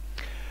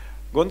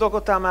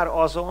Gondolkodtál már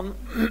azon,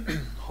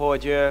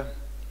 hogy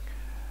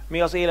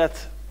mi az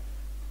élet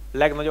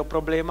legnagyobb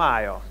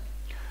problémája?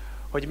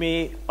 Hogy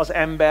mi az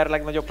ember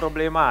legnagyobb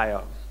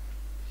problémája?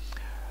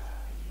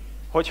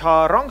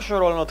 Hogyha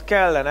rangsorolnod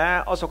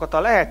kellene azokat a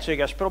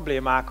lehetséges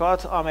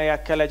problémákat,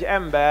 amelyekkel egy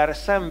ember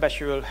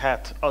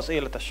szembesülhet az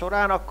élete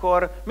során,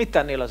 akkor mit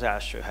tennél az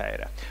első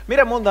helyre?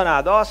 Mire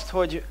mondanád azt,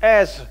 hogy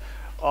ez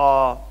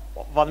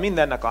van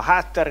mindennek a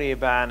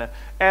hátterében,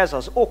 ez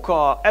az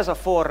oka, ez a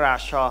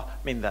forrása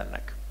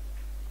mindennek?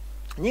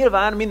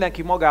 Nyilván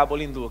mindenki magából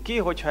indul ki,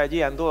 hogyha egy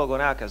ilyen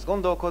dolgon elkezd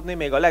gondolkodni,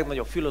 még a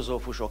legnagyobb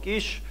filozófusok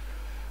is.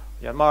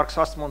 Ugye Marx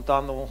azt mondta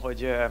annó,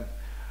 hogy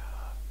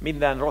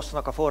minden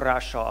rossznak a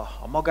forrása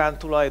a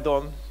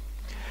magántulajdon.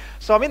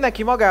 Szóval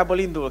mindenki magából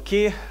indul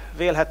ki,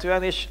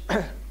 vélhetően, és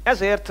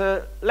ezért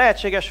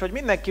lehetséges, hogy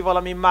mindenki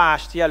valami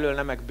mást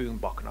jelölne meg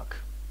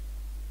bűnbaknak.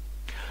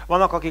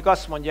 Vannak, akik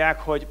azt mondják,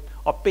 hogy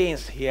a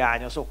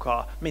pénzhiány az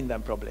oka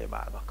minden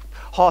problémának.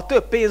 Ha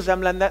több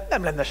pénzem lenne,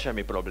 nem lenne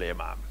semmi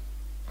problémám.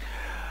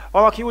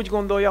 Valaki úgy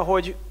gondolja,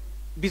 hogy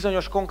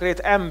bizonyos konkrét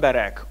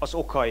emberek az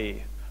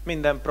okai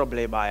minden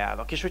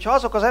problémájának. És hogyha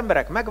azok az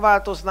emberek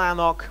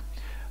megváltoznának,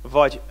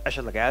 vagy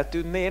esetleg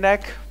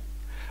eltűnnének,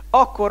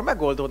 akkor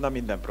megoldódna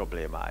minden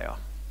problémája.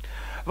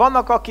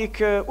 Vannak,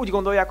 akik úgy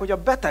gondolják, hogy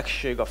a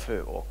betegség a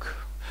fő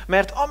ok,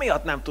 mert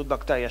amiatt nem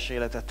tudnak teljes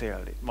életet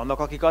élni. Vannak,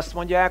 akik azt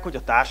mondják, hogy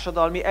a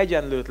társadalmi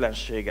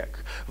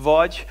egyenlőtlenségek,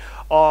 vagy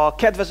a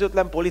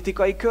kedvezőtlen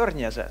politikai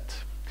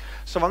környezet.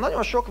 Szóval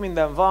nagyon sok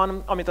minden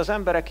van, amit az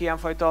emberek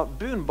ilyenfajta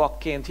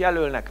bűnbakként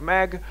jelölnek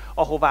meg,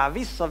 ahová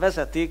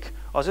visszavezetik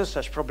az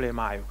összes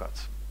problémájukat.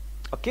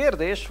 A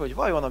kérdés, hogy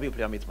vajon a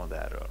Biblia mit mond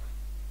erről?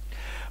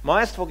 Ma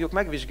ezt fogjuk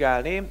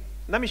megvizsgálni,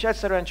 nem is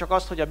egyszerűen csak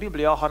azt, hogy a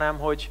Biblia, hanem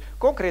hogy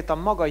konkrétan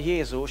maga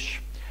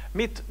Jézus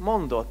mit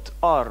mondott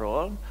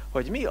arról,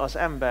 hogy mi az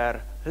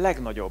ember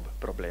legnagyobb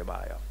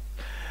problémája.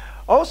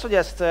 Ahhoz, hogy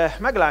ezt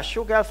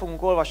meglássuk, el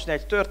fogunk olvasni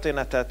egy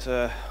történetet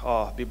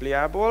a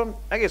Bibliából,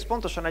 egész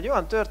pontosan egy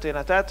olyan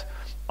történetet,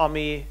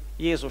 ami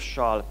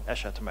Jézussal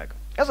esett meg.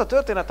 Ez a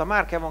történet a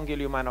Márk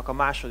evangéliumának a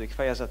 2.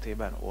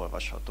 fejezetében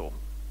olvasható.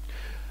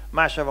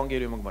 Más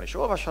evangéliumokban is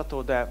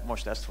olvasható, de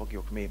most ezt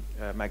fogjuk mi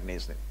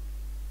megnézni.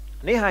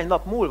 Néhány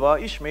nap múlva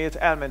ismét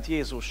elment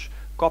Jézus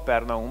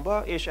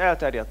Kapernaumba, és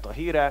elterjedt a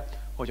híre,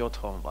 hogy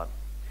otthon van.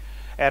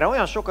 Erre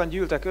olyan sokan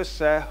gyűltek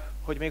össze,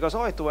 hogy még az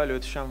ajtó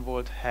előtt sem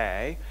volt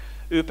hely,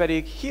 ő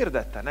pedig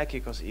hirdette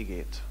nekik az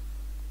igét.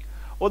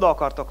 Oda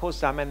akartak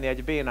hozzá menni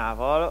egy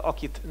bénával,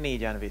 akit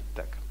 4-en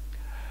vittek.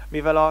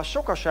 Mivel a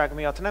sokaság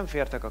miatt nem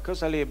fértek a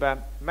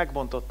közelébe,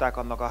 megbontották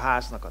annak a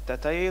háznak a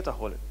tetejét,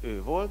 ahol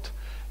ő volt,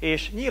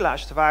 és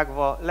nyílást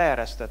vágva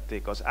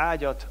leeresztették az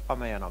ágyat,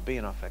 amelyen a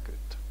béna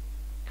feküdt.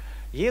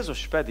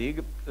 Jézus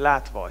pedig,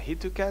 látva a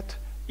hitüket,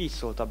 így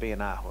szólt a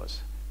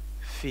bénához: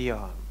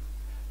 Fiam,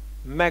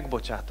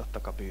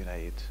 megbocsátottak a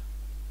bűneid.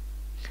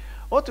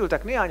 Ott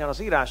ültek néhányan az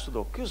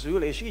írástudók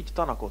közül, és így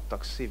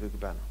tanakodtak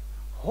szívükben.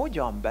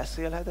 Hogyan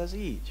beszélhet ez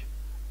így?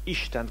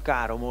 Istent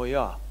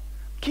káromolja.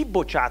 Ki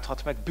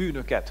bocsáthat meg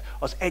bűnöket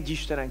az egy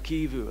Istenen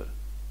kívül?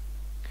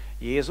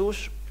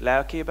 Jézus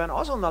lelkében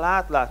azonnal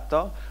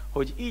átlátta,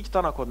 hogy így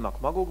tanakodnak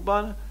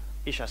magukban,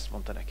 és ezt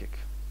mondta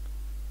nekik: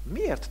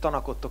 miért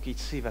tanakodtok így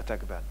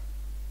szívetekben?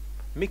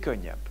 Mi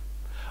könnyebb?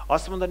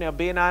 Azt mondani a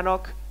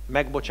bénának,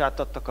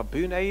 megbocsátattak a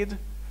bűneid,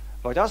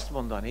 vagy azt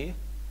mondani,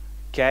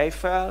 kelj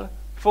fel,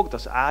 fogd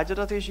az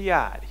ágyadat és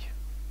járj.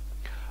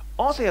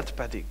 Azért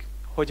pedig,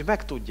 hogy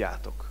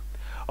megtudjátok,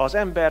 az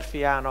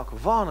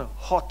emberfiának van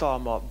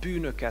hatalma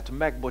bűnöket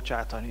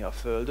megbocsátani a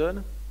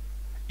földön,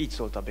 így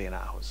szólt a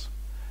bénához.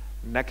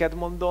 Neked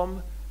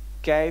mondom,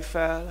 kelj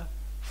fel,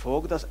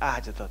 fogd az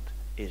ágyadat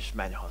és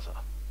menj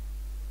haza.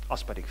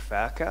 Az pedig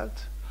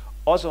felkelt,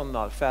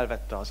 azonnal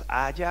felvette az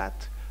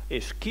ágyát,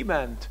 és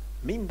kiment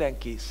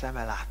mindenki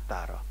szeme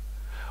láttára.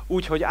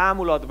 Úgyhogy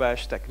ámulatba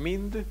estek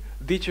mind,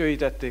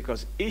 dicsőítették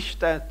az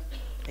Istent,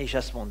 és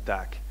ezt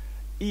mondták: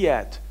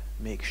 ilyet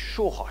még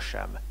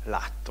sohasem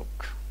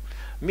láttunk.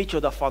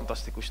 Micsoda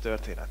fantasztikus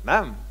történet,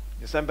 nem?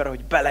 Az ember,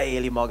 hogy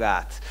beleéli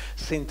magát,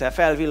 szinte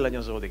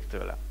felvillanyozódik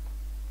tőle.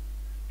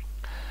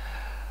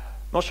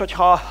 Nos,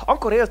 hogyha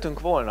akkor éltünk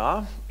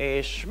volna,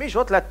 és mi is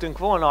ott lettünk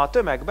volna a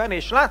tömegben,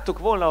 és láttuk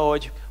volna,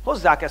 hogy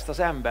hozzák ezt az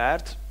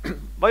embert,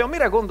 vajon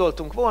mire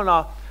gondoltunk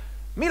volna,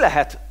 mi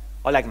lehet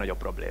a legnagyobb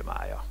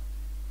problémája?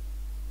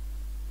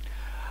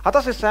 Hát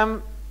azt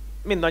hiszem,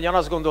 mindannyian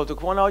azt gondoltuk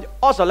volna, hogy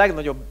az a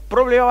legnagyobb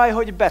problémája,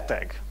 hogy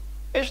beteg.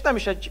 És nem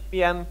is egy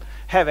ilyen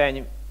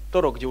heveny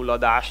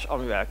torokgyulladás,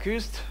 amivel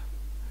küzd,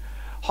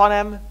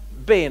 hanem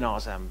béna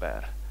az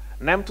ember.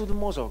 Nem tud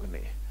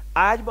mozogni.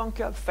 Ágyban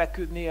kell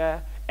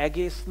feküdnie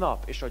egész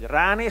nap. És hogy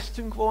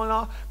ránéztünk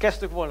volna,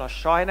 kezdtük volna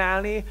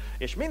sajnálni,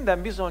 és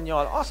minden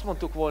bizonnyal azt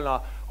mondtuk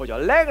volna, hogy a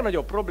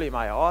legnagyobb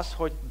problémája az,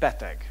 hogy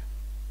beteg.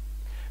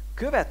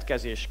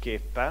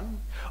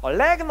 Következésképpen a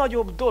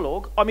legnagyobb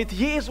dolog, amit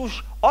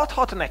Jézus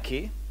adhat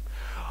neki,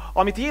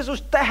 amit Jézus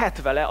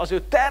tehet vele az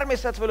ő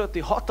természet fölötti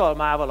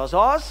hatalmával, az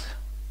az,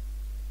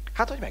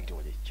 hát, hogy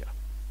meggyógyítja.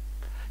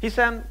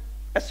 Hiszen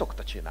ezt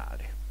szokta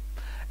csinálni.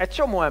 egy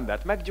csomó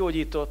embert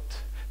meggyógyított,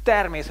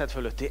 természet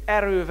fölötti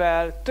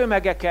erővel,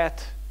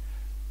 tömegeket,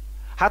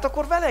 hát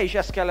akkor vele is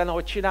ezt kellene,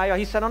 hogy csinálja,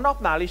 hiszen a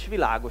napnál is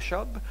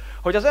világosabb,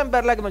 hogy az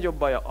ember legnagyobb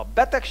baja a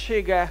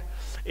betegsége,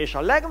 és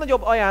a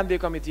legnagyobb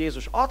ajándék, amit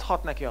Jézus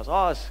adhat neki, az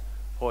az,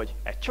 hogy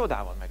egy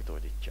csodával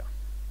meggyógyítja.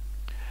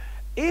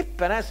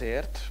 Éppen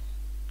ezért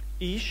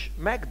is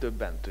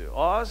megdöbbentő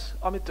az,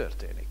 ami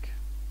történik.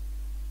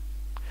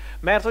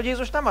 Mert hogy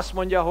Jézus nem azt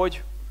mondja,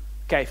 hogy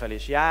kelj fel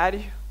és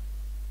járj,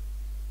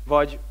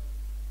 vagy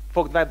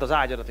vedd az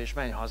ágyadat és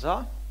menj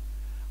haza,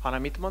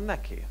 hanem mit mond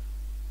neki?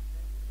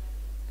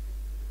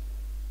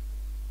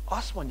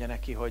 Azt mondja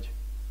neki, hogy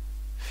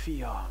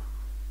fiam,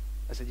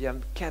 ez egy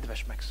ilyen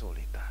kedves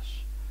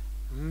megszólítás.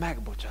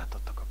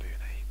 Megbocsátottak a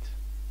bűneid.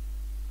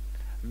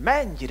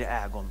 Mennyire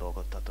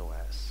elgondolkodtató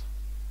ez?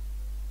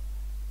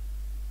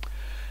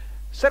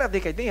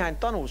 Szeretnék egy néhány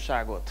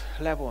tanulságot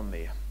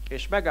levonni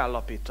és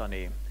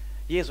megállapítani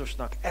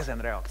Jézusnak ezen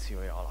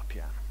reakciója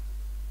alapján.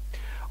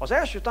 Az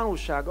első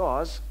tanulság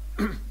az,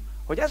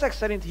 hogy ezek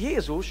szerint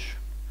Jézus,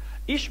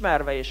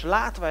 ismerve és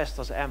látva ezt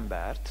az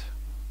embert,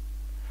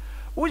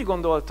 úgy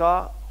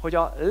gondolta, hogy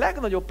a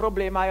legnagyobb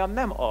problémája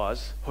nem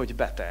az, hogy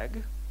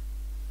beteg,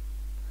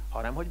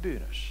 hanem hogy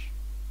bűnös.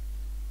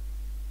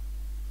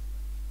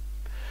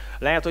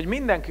 Lehet, hogy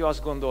mindenki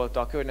azt gondolta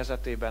a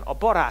környezetében, a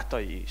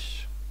barátai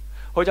is,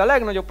 hogy a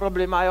legnagyobb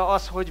problémája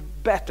az, hogy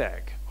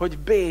beteg, hogy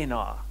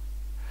béna.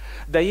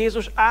 De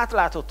Jézus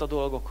átlátott a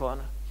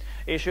dolgokon,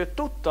 és ő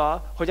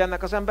tudta, hogy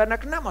ennek az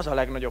embernek nem az a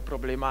legnagyobb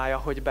problémája,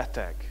 hogy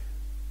beteg,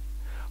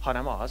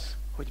 hanem az,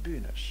 hogy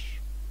bűnös.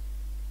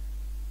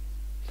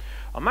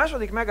 A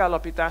második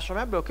megállapításom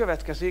ebből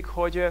következik,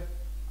 hogy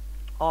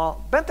a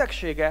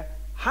betegsége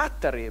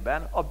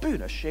hátterében a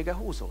bűnössége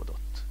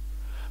húzódott.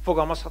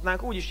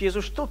 Fogalmazhatnánk úgy is,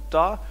 Jézus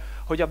tudta,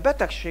 hogy a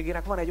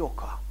betegségének van egy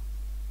oka.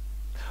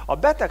 A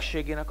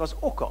betegségének az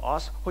oka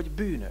az, hogy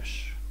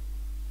bűnös.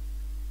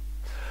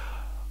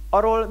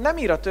 Arról nem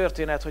ír a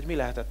történet, hogy mi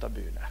lehetett a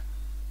bűne.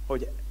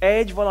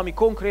 Hogy valami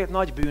konkrét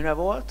nagy bűne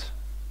volt,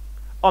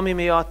 ami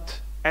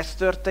miatt ez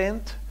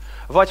történt,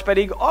 vagy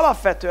pedig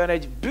alapvetően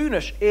egy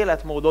bűnös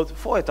életmódot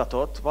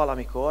folytatott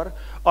valamikor,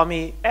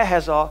 ami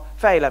ehhez a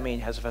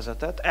fejleményhez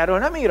vezetett. Erről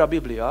nem ír a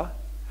Biblia,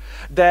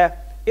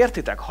 de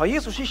értitek, ha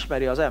Jézus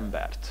ismeri az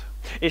embert,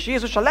 és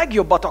Jézus a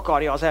legjobbat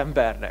akarja az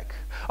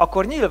embernek,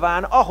 akkor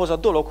nyilván ahhoz a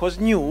dologhoz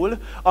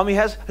nyúl,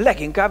 amihez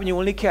leginkább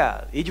nyúlni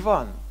kell. Így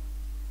van?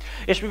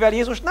 És mivel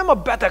Jézus nem a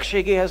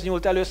betegségéhez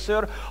nyúlt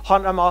először,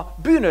 hanem a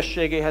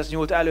bűnösségéhez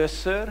nyúlt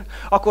először,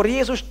 akkor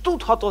Jézus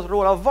tudhatott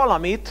róla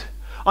valamit,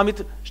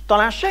 amit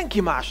talán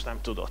senki más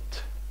nem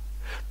tudott.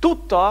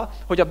 Tudta,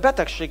 hogy a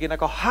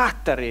betegségének a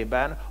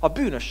hátterében a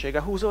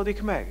bűnössége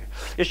húzódik meg.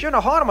 És jön a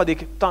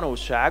harmadik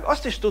tanulság,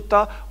 azt is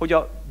tudta, hogy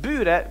a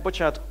bűne,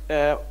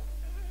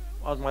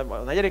 az majd a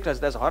negyedik lesz,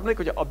 de ez a harmadik,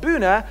 hogy a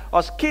bűne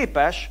az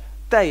képes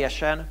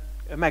teljesen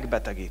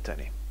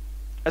megbetegíteni.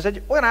 Ez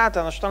egy olyan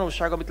általános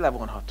tanulság, amit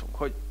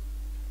levonhatunk,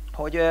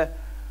 hogy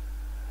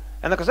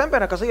ennek az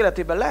embernek az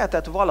életében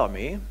lehetett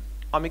valami,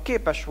 ami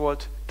képes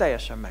volt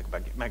teljesen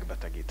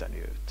megbetegíteni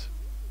őt.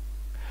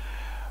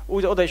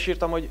 Úgy oda is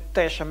írtam, hogy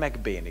teljesen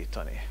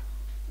megbénítani.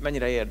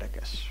 Mennyire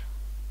érdekes.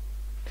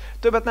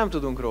 Többet nem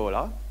tudunk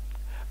róla,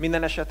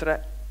 minden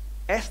esetre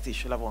ezt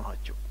is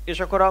levonhatjuk. És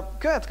akkor a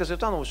következő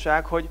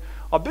tanulság, hogy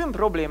a bűn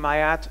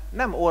problémáját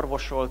nem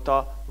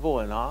orvosolta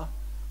volna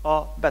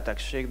a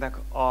betegségnek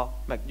a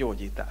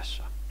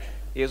meggyógyítása.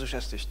 Jézus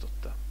ezt is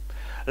tudta.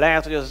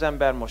 Lehet, hogy az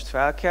ember most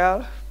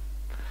felkel,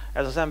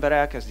 ez az ember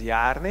elkezd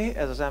járni,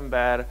 ez az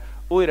ember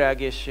újra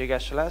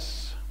egészséges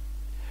lesz,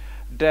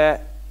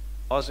 de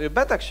az ő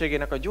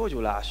betegségének a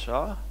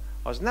gyógyulása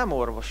az nem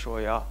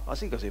orvosolja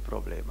az igazi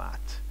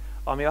problémát,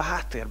 ami a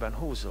háttérben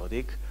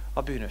húzódik,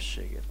 a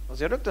bűnösségét.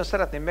 Azért rögtön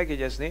szeretném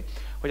megjegyezni,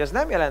 hogy ez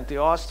nem jelenti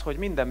azt, hogy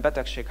minden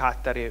betegség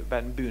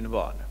hátterében bűn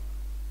van.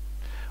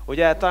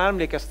 Ugye talán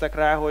emlékeztek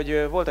rá,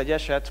 hogy volt egy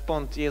eset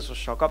pont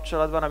Jézussal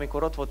kapcsolatban,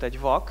 amikor ott volt egy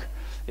vak,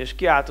 és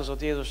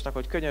kiáltozott Jézusnak,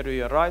 hogy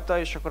könyörüljön rajta,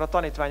 és akkor a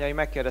tanítványai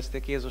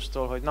megkérdezték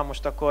Jézustól, hogy na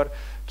most akkor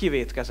ki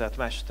vétkezett,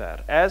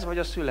 mester? Ez vagy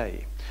a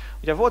szülei?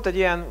 Ugye volt egy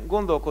ilyen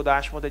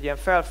gondolkodásmód, egy ilyen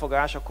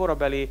felfogás a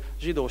korabeli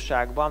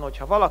zsidóságban,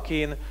 hogyha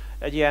valakin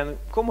egy ilyen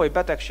komoly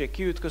betegség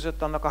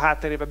kiütközött, annak a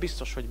hátterében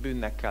biztos, hogy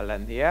bűnnek kell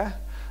lennie,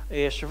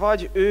 és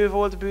vagy ő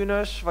volt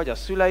bűnös, vagy a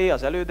szülei,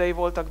 az elődei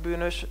voltak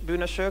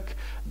bűnösök,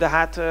 de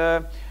hát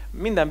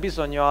minden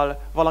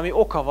bizonnyal valami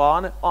oka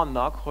van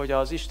annak, hogy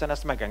az Isten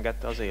ezt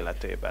megengedte az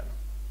életében.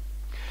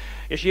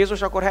 És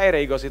Jézus akkor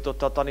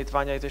helyreigazította a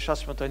tanítványait, és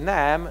azt mondta, hogy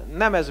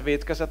nem ez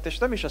vétkezett, és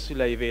nem is a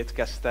szülei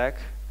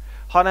vétkeztek,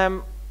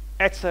 hanem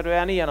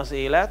egyszerűen ilyen az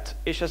élet,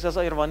 és ez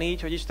azért van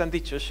így, hogy Isten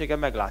dicsősége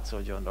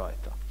meglátszódjon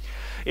rajta.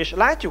 És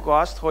látjuk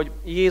azt, hogy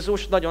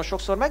Jézus nagyon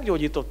sokszor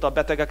meggyógyította a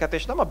betegeket,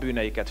 és nem a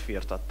bűneiket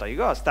firtatta,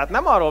 igaz? Tehát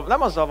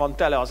nem azzal van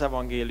tele az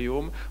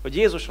evangélium, hogy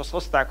Jézushoz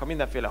hozták a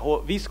mindenféle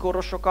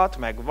vízkórosokat,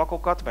 meg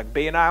vakokat, meg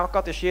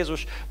bénákat, és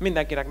Jézus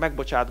mindenkinek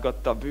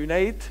megbocsátgatta a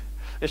bűneit,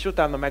 és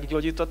utána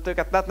meggyógyított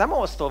őket. Tehát nem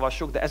azt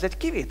olvassuk, de ez egy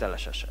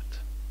kivételes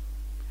eset.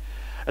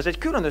 Ez egy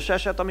különös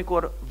eset,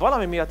 amikor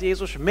valami miatt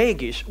Jézus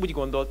mégis úgy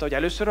gondolta, hogy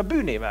először a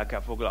bűnével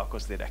kell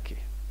foglalkozni neki.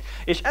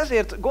 És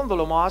ezért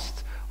gondolom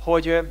azt,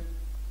 hogy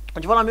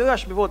valami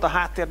olyasmi volt a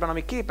háttérben,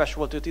 ami képes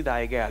volt őt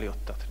idáig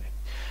eljuttatni.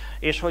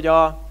 És hogy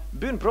a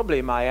bűn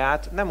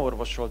problémáját nem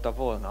orvosolta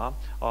volna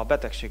a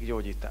betegség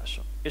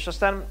gyógyítása. És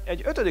aztán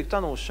egy 5.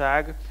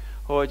 tanulság,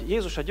 hogy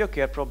Jézus a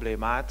gyökér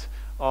problémát,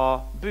 a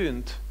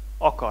bűnt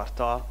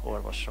akarta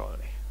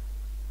orvosolni.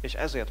 És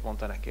ezért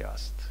mondta neki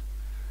azt,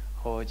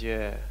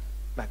 hogy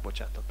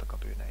megbocsátottak a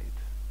bűneid.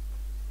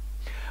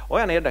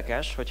 Olyan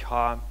érdekes,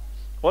 hogyha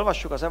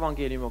olvassuk az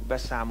evangéliumok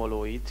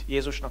beszámolóit,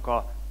 Jézusnak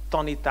a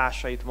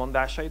tanításait,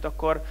 mondásait,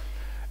 akkor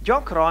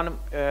gyakran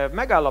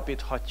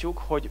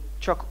megállapíthatjuk, hogy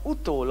csak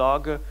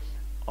utólag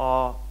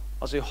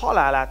az ő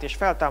halálát és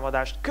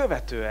feltámadást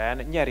követően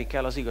nyerik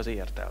el az igazi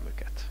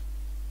értelmüket.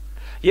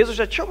 Jézus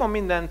egy csomó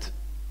mindent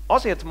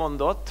azért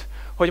mondott,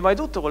 hogy majd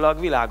utólag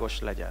világos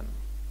legyen.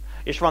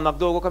 És vannak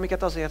dolgok,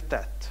 amiket azért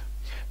tett.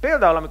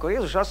 Például, amikor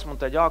Jézus azt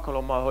mondta egy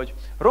alkalommal, hogy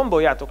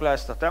romboljátok le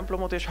ezt a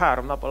templomot, és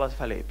 3 nap alatt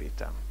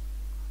felépítem.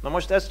 Na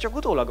most ez csak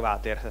utólag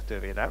vált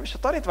érthetővé, nem? És a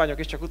tanítványok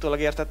is csak utólag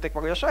értették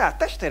meg, hogy a saját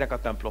testének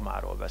a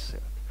templomáról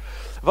beszélt.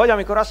 Vagy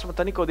amikor azt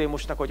mondta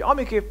Nikodémusnak, hogy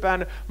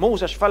amiképpen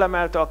Mózes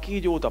felemelte a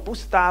kígyót a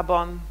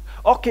pusztában,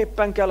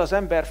 akképpen kell az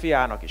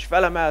emberfiának is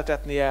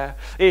felemeltetnie,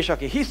 és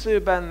aki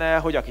hisző benne,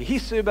 hogy aki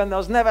hisző benne,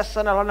 az ne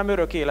vesszen el, hanem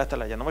örök élete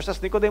legyen. Na most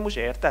ezt Nikodémus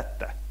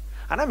értette?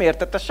 Hát nem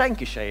értette,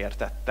 senki se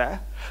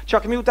értette,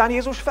 csak miután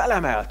Jézus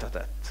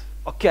felemeltetett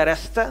a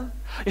kereszten,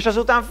 és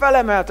azután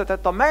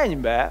felemeltetett a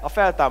mennybe a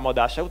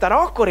feltámadása után,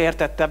 akkor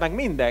értette meg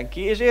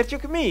mindenki, és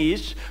értjük mi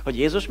is, hogy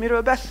Jézus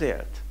miről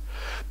beszélt.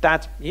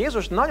 Tehát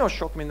Jézus nagyon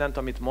sok mindent,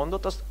 amit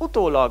mondott, azt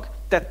utólag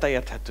tette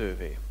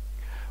érthetővé.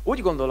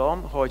 Úgy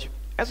gondolom, hogy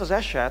ez az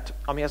eset,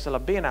 ami ezzel a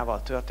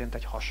bénával történt,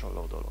 egy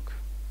hasonló dolog.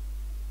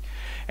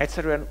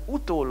 Egyszerűen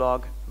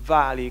utólag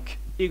válik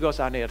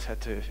igazán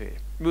érthetővé.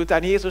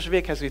 Miután Jézus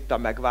véghez vitte a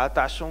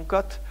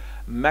megváltásunkat,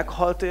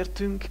 meghalt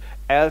értünk,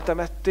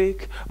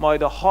 eltemették,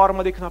 majd a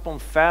 3. napon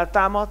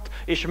feltámadt,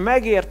 és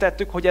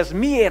megértettük, hogy ez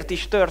miért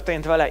is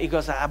történt vele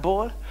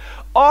igazából,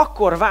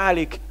 akkor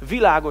válik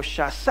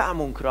világossá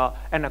számunkra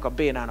ennek a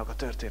bénának a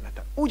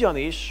története.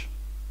 Ugyanis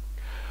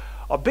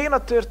a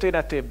béna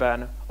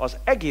történetében az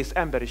egész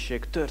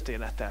emberiség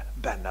története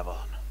benne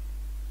van.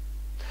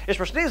 És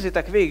most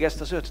nézzétek végig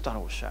ezt az 5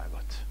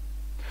 tanulságot.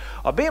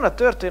 A béna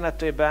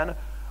történetében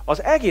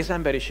az egész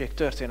emberiség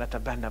története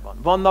benne van.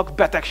 Vannak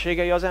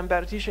betegségei az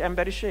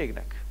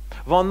emberiségnek?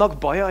 Vannak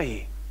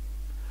bajai?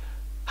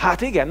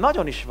 Hát igen,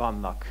 nagyon is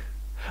vannak.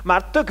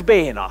 Már tök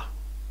béna.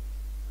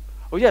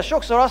 Ugye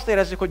sokszor azt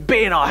érezzük, hogy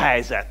béna a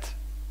helyzet.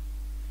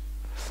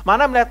 Már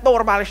nem lehet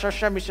normálisan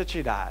semmit se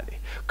csinálni.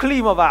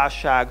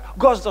 Klímaválság,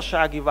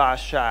 gazdasági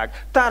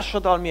válság,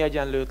 társadalmi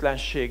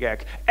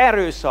egyenlőtlenségek,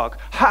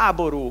 erőszak,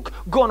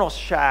 háborúk,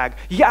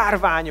 gonoszság,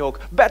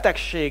 járványok,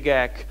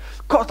 betegségek,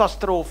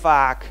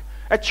 katasztrófák,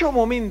 egy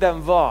csomó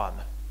minden van.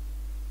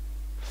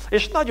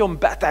 És nagyon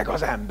beteg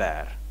az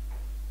ember.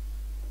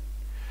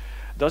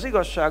 De az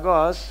igazság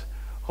az,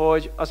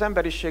 hogy az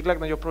emberiség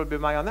legnagyobb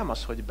problémája nem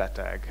az, hogy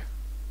beteg,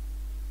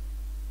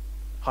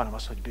 hanem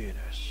az, hogy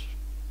bűnös.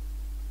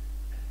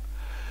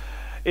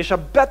 És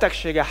a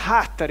betegsége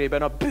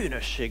hátterében a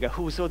bűnössége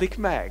húzódik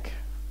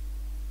meg.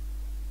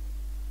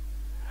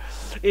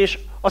 És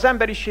az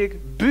emberiség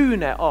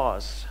bűne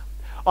az,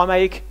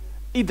 amelyik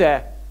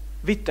ide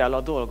vitte el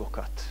a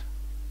dolgokat.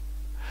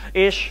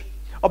 És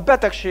a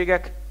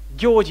betegségek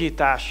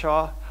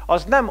gyógyítása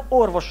az nem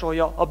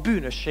orvosolja a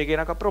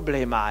bűnösségének a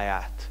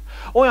problémáját.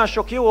 Olyan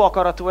sok jó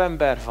akaratú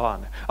ember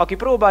van, aki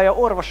próbálja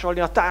orvosolni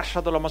a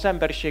társadalom, az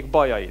emberiség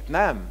bajait,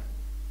 nem?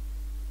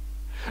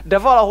 De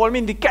valahol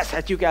mindig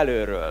kezdhetjük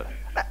előről.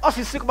 Azt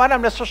hiszük, már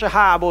nem lesz sose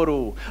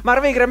háború.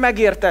 Már végre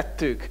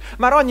megértettük.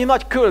 Már annyi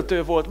nagy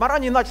költő volt, már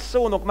annyi nagy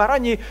szónok, már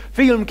annyi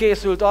film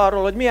készült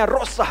arról, hogy milyen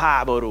rossz a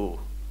háború.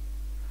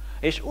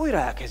 És újra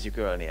elkezdjük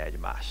ölni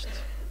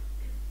egymást.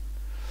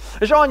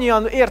 És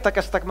annyian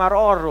értekeztek már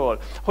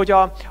arról, hogy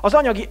az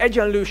anyagi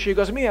egyenlőség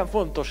az milyen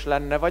fontos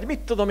lenne, vagy mit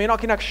tudom én,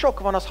 akinek sok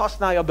van, az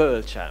használja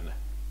bölcsen.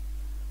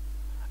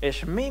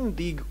 És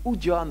mindig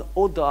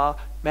ugyanoda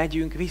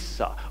megyünk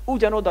vissza.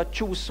 Ugyanoda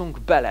csúszunk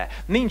bele.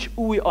 Nincs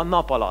új a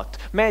nap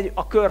alatt. Megy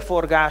a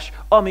körforgás,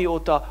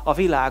 amióta a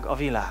világ a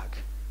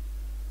világ.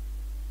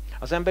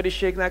 Az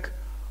emberiségnek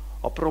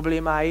a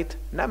problémáit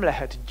nem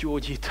lehet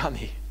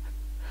gyógyítani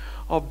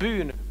a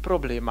bűn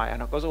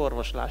problémájának az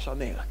orvoslása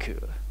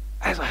nélkül.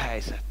 Ez a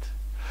helyzet.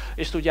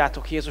 És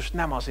tudjátok, Jézus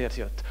nem azért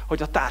jött,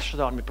 hogy a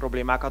társadalmi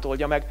problémákat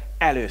oldja meg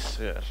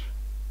először.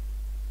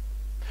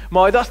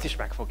 Majd azt is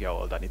meg fogja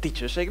oldani.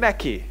 Dicsőség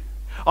neki,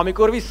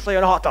 amikor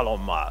visszajön a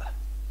hatalommal.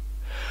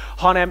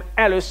 Hanem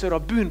először a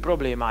bűn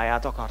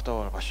problémáját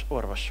akarta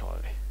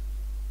orvosolni.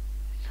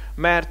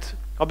 Mert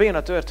a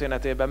béna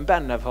történetében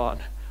benne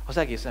van az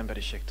egész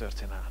emberiség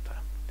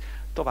története.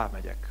 Tovább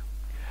megyek.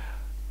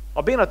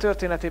 A béna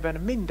történetében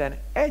minden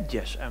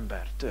egyes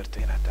ember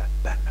története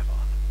benne van.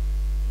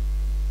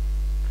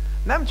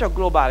 Nem csak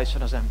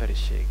globálisan az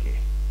emberiségé,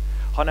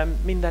 hanem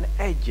minden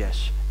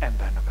egyes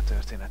embernek a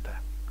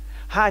története.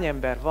 Hány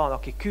ember van,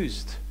 aki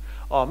küzd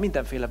a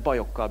mindenféle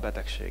bajokkal,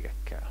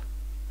 betegségekkel,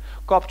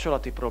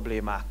 kapcsolati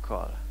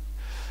problémákkal,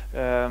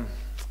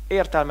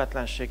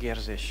 értelmetlenség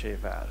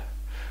érzésével,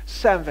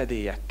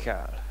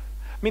 szenvedélyekkel,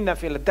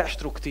 mindenféle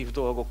destruktív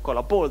dolgokkal,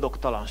 a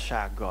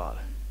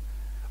boldogtalansággal,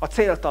 a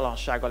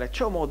céltalansággal, egy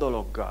csomó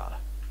dologgal.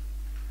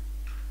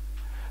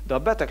 De a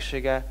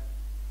betegsége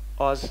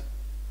az,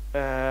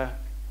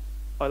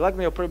 a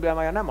legnagyobb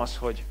problémája nem az,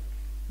 hogy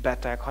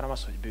beteg, hanem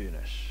az, hogy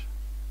bűnös.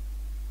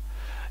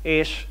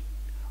 És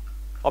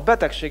a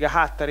betegsége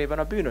hátterében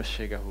a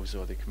bűnössége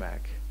húzódik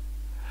meg.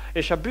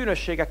 És a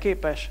bűnössége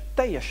képes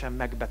teljesen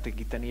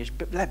megbetegíteni és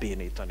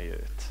lebénítani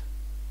őt.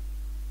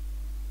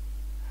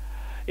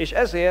 És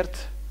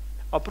ezért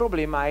a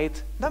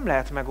problémáit nem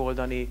lehet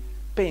megoldani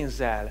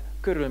pénzzel,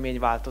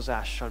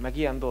 körülményváltozással, meg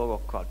ilyen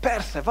dolgokkal.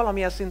 Persze,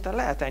 valamilyen szinten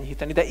lehet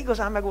enyhíteni, de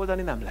igazán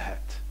megoldani nem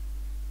lehet.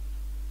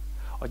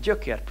 A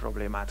gyökér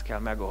problémát kell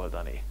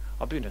megoldani,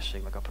 a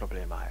bűnösségnek a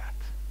problémáját.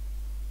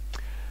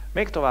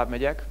 Még tovább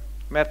megyek,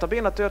 mert a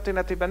béna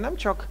történetében nem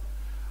csak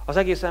az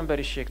egész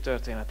emberiség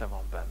története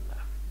van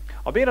benne.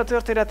 A béna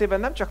történetében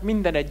nem csak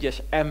minden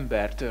egyes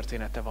ember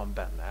története van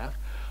benne,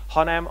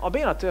 hanem a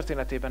béna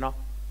történetében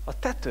a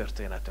te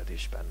történeted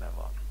is benne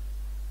van.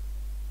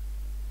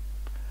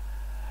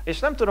 És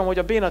nem tudom, hogy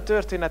a béna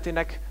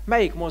történetének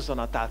melyik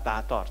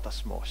mozzanatátál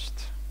tartasz most.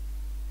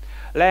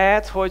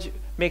 Lehet, hogy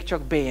még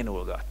csak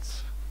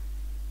bénulgatsz.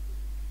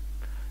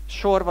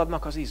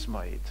 Sorvadnak az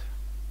izmaid.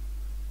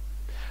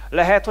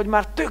 Lehet, hogy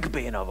már tök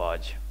béna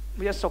vagy.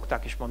 Ugye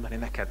szokták is mondani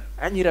neked,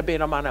 ennyire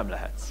béna már nem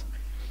lehetsz.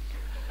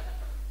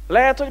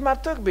 Lehet, hogy már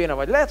tök béna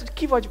vagy. Lehet, hogy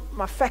ki vagy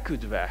már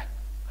feküdve.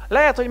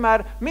 Lehet, hogy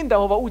már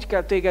mindenhova úgy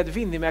kell téged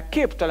vinni, mert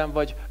képtelen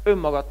vagy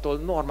önmagadtól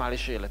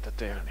normális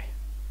életet élni.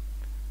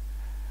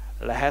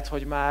 Lehet,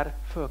 hogy már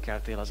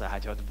fölkeltél az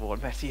ágyadból,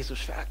 mert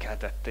Jézus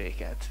felkeltett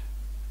téged.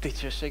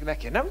 Dicsőség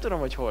neki. Nem tudom,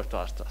 hogy hol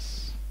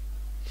tartasz.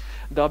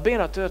 De a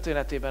béna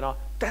történetében a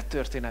te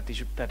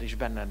történeted is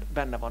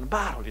benne van,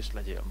 bárhol is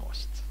legyél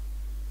most.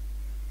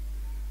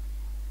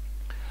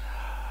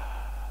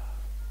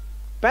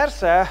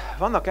 Persze,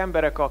 vannak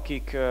emberek,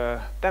 akik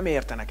nem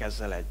értenek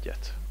ezzel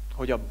egyet,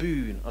 hogy a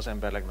bűn az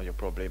ember legnagyobb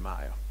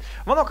problémája.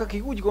 Vannak,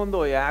 akik úgy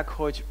gondolják,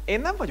 hogy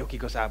én nem vagyok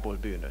igazából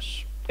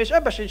bűnös, és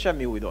ebben sincs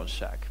semmi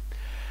újdonság.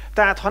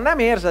 Tehát, ha nem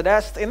érzed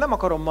ezt, én nem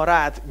akarom ma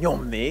rád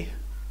nyomni,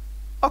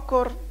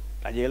 akkor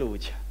legyél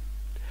úgy.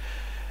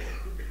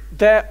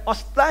 De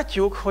azt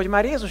látjuk, hogy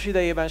már Jézus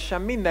idejében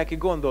sem mindenki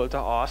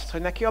gondolta azt,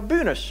 hogy neki a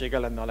bűnössége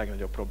lenne a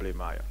legnagyobb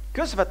problémája.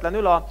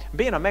 Közvetlenül a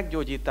béna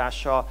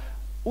meggyógyítása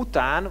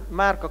után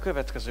Márk a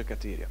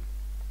következőket írja.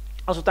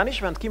 Azután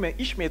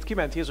ismét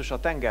kiment Jézus a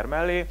tenger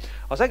mellé,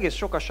 az egész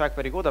sokaság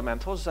pedig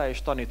odament hozzá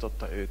és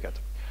tanította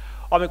őket.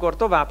 Amikor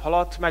tovább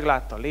haladt,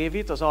 meglátta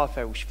Lévit, az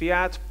Alfeus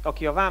fiát,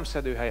 aki a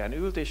vámszedőhelyen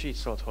ült, és így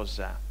szólt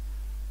hozzá.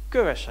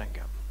 Kövess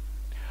engem.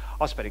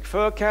 Az pedig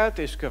fölkelt,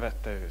 és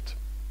követte őt.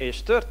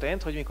 És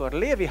történt, hogy mikor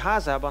Lévi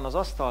házában az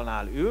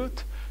asztalnál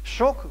ült,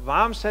 sok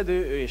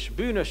vámszedő és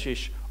bűnös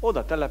is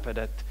oda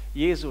telepedett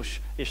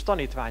Jézus és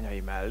tanítványai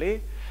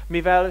mellé,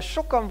 mivel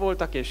sokan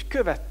voltak és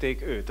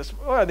követték őt. Ez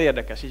olyan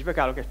érdekes, így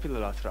megállok egy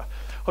pillanatra,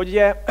 hogy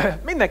ugye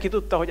mindenki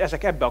tudta, hogy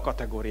ezek ebbe a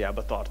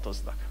kategóriába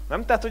tartoznak.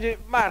 Nem? Tehát, hogy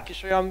Márk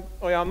is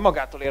olyan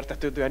magától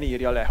értetődően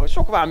írja le, hogy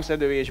sok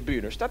vámszedő és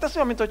bűnös. Tehát ez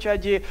olyan, mintha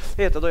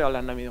érted, olyan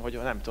lenne, mint hogy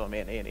nem tudom,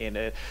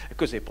 én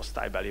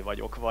középosztálybeli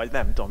vagyok, vagy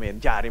nem tudom, én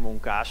gyári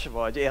munkás,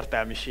 vagy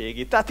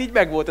értelmiségi. Tehát így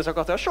megvolt ez a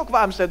kategória, sok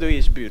vámszedő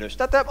és bűnös.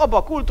 Tehát abban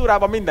a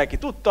kultúrában mindenki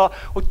tudta,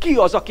 hogy ki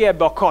az, aki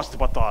ebbe a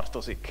kasztba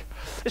tartozik.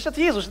 És hát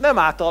Jézus nem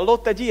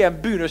átallott egy ilyen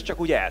bűnös csak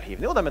úgy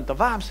elhívni. Oda ment a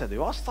vámszedő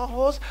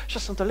asztalhoz, és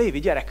azt mondta, Lévi,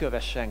 gyere,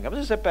 kövess engem.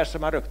 Ezzel persze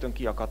már rögtön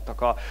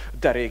kiakadtak a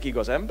derék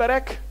igaz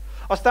emberek.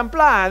 Aztán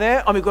pláne,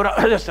 amikor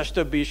az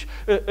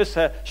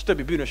összes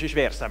többi bűnös is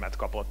vérszemet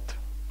kapott.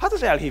 Hát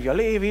az elhívja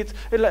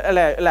Lévit,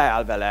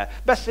 leáll vele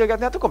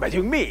beszélgetni, hát akkor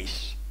megyünk mi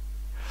is.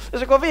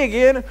 És akkor a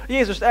végén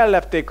Jézust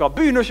ellepték a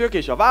bűnösök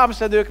és a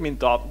vámszedők,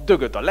 mint a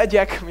dögöt a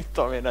legyek, mint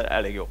tudom én,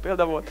 elég jó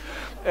példa volt.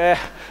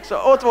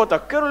 Szóval ott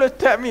voltak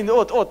körülötte, mind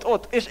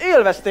ott, és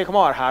élvezték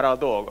marhára a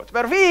dolgot.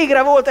 Mert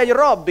végre volt egy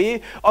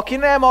rabbi, aki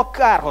nem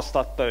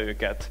kárhoztatta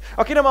őket.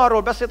 Aki nem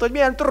arról beszélt, hogy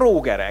milyen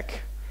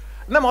trógerek.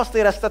 Nem azt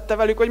éreztette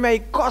velük, hogy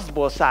melyik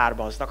kasztból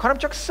származnak, hanem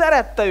csak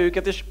szerette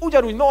őket, és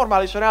ugyanúgy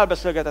normálisan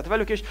elbeszélgetett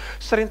velük, és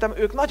szerintem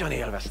ők nagyon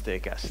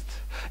élvezték ezt.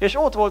 És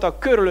ott voltak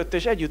körülött,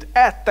 és együtt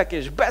ettek,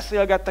 és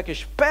beszélgettek,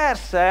 és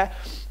persze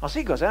az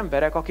igaz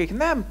emberek, akik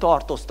nem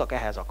tartoztak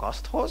ehhez a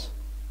kaszthoz,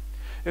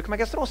 ők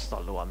meg ezt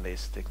rosszallóan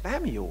nézték.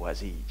 Nem jó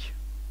ez így.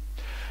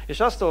 És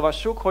azt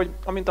olvassuk, hogy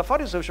amint a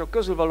farizeusok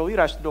közül való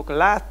írástudók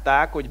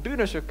látták, hogy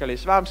bűnösökkel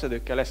és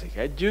vámszedőkkel eszik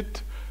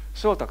együtt,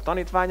 szóltak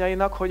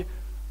tanítványainak, hogy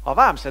a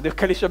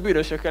vámszedőkkel és a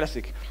bűnösökkel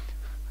eszik.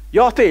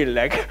 Ja,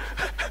 tényleg.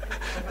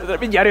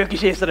 Mindjárt ők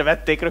is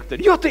észrevették rögtön.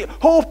 Ja,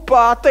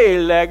 hoppá,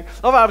 tényleg.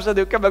 A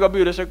vámszedőkkel meg a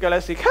bűnösökkel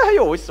eszik. Hát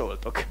jó, hogy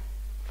szóltok.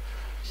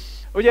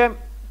 Ugye,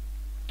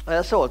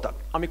 szóltak.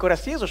 Amikor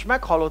ezt Jézus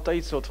meghallotta,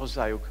 így szólt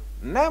hozzájuk.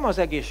 Nem az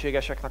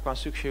egészségeseknek van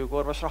szükségük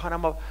orvosra,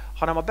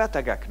 hanem a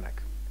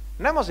betegeknek.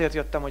 Nem azért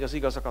jöttem, hogy az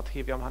igazakat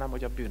hívjam, hanem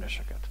hogy a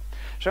bűnösöket.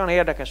 És olyan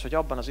érdekes, hogy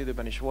abban az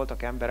időben is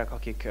voltak emberek,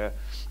 akik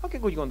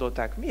úgy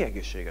gondolták, mi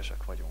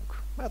egészségesek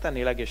vagyunk. Mert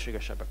ennél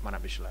egészségesebbek már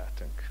nem is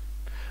lehetünk.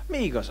 Mi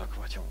igazak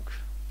vagyunk.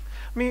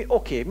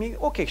 Mi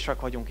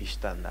okésak vagyunk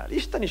Istennel.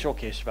 Isten is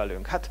okés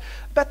velünk. Hát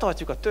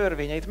betartjuk a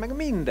törvényeit, meg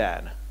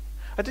minden.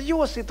 Hát egy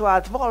jól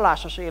szituált,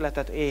 vallásos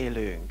életet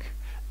élünk.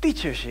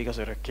 Dicsőség az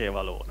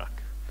örökkévalónak.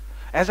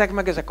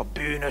 Ezek a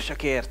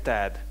bűnösök,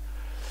 érted?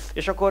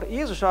 És akkor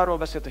Jézus arról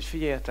beszélt, hogy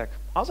figyeljetek,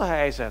 az a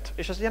helyzet,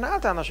 és ez ilyen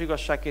általános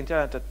igazságként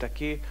jelentette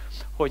ki,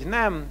 hogy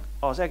nem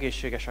az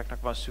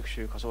egészségeseknek van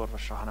szükségük az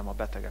orvosra, hanem a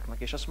betegeknek.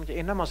 És azt mondja,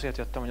 én nem azért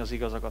jöttem, hogy az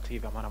igazakat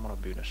hívjam, hanem a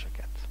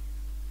bűnösöket.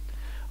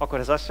 Akkor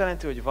ez azt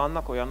jelenti, hogy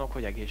vannak olyanok,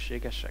 hogy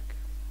egészségesek?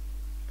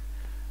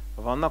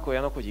 Vannak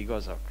olyanok, hogy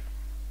igazak?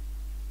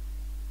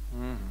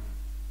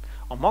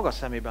 A maga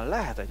szemében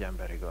lehet egy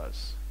ember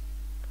igaz.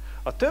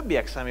 A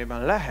többiek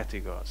szemében lehet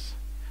igaz.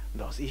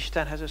 De az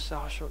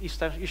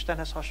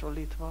Istenhez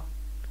hasonlítva,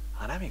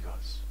 nem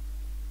igaz.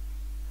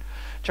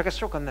 Csak ezt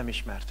sokan nem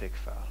ismerték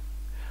fel.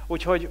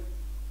 Úgyhogy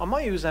a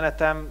mai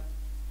üzenetem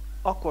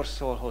akkor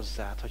szól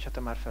hozzád, hogyha te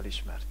már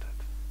felismerted.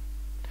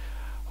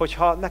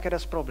 Hogyha neked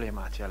ez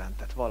problémát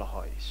jelentett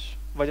valaha is,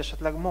 vagy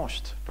esetleg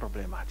most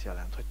problémát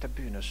jelent, hogy te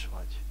bűnös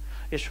vagy.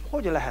 És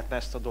hogy lehetne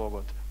ezt a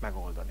dolgot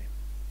megoldani?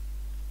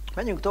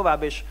 Menjünk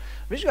tovább, és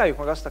vizsgáljuk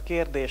meg azt a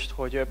kérdést,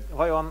 hogy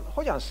vajon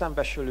hogyan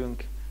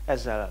szembesülünk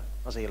ezzel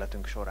az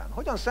életünk során.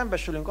 Hogyan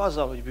szembesülünk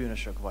azzal, hogy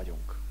bűnösök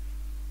vagyunk?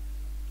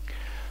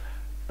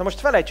 Na most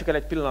felejtsük el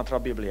egy pillanatra a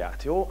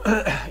Bibliát, jó?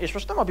 És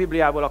most nem a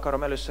Bibliából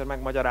akarom először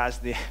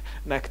megmagyarázni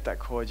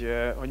nektek,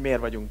 hogy miért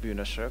vagyunk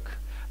bűnösök,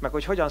 meg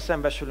hogy hogyan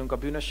szembesülünk a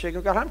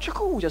bűnösségünkkel, hanem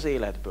csak úgy az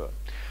életből.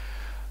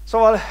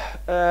 Szóval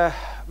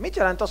mit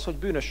jelent az, hogy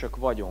bűnösök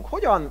vagyunk?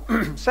 Hogyan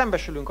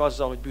szembesülünk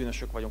azzal, hogy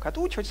bűnösök vagyunk? Hát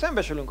úgy, hogy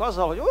szembesülünk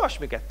azzal, hogy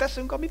olyasmiket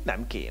teszünk, amit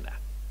nem kéne.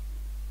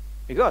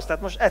 Igaz?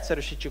 Tehát most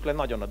egyszerűsítsük le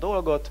nagyon a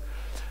dolgot.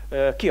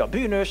 Ki a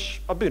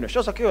bűnös? A bűnös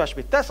az, aki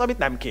olyasmit tesz, amit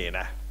nem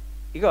kéne.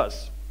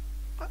 Igaz?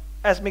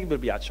 Ez még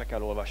Bibliát se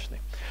kell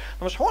olvasni.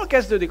 Na most hol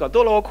kezdődik a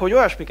dolog, hogy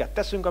olyasmiket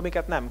teszünk,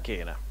 amiket nem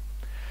kéne?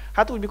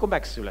 Hát úgy, mikor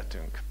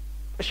megszületünk.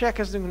 És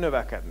elkezdünk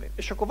növekedni.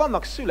 És akkor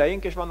vannak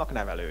szüleink, és vannak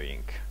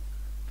nevelőink.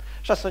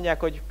 És azt mondják,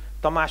 hogy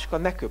Tamáska,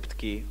 ne köpd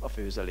ki a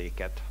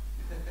főzeléket.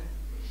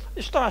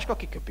 És Tamáska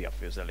kiköpi a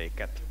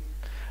főzeléket.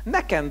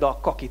 Ne kend a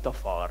kakit a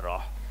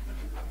falra.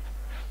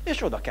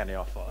 És oda kenni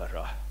a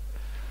falra.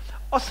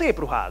 A szép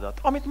ruhádat,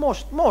 amit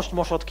most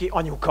mosod ki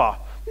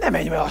anyuka, ne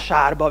menj be a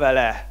sárba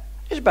vele.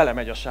 És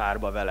belemegy a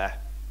sárba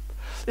vele.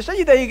 És egy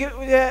ideig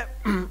ugye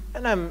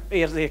nem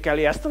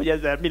érzékeli ezt, hogy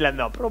ezzel mi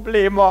lenne a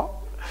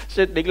probléma.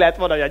 Sőt, még lehet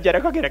van olyan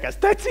gyerek, akinek ez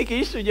tetszik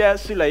is, ugye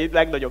szülei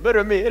legnagyobb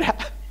örömére.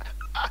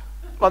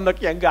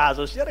 Vannak ilyen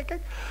gázos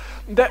gyerekek.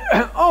 De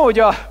ahogy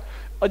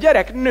a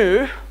gyerek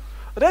nő,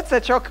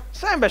 egyszer csak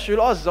szembesül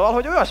azzal,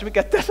 hogy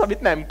olyasmiket tesz,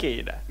 amit nem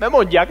kéne. Mert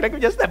mondják neki,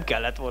 hogy ez nem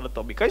kellett volna,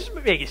 Tomika, és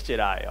mégis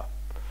csinálja.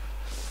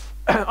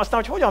 Aztán,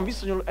 hogy hogyan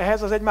viszonyul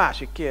ehhez, az egy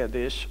másik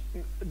kérdés.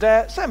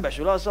 De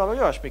szembesül azzal, hogy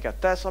olyasmiket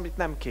tesz, amit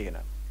nem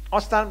kéne.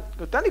 Aztán,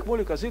 ha telik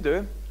múlik az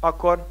idő,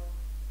 akkor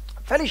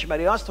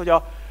felismeri azt,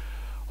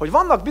 hogy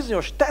vannak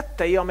bizonyos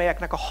tettei,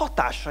 amelyeknek a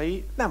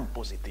hatásai nem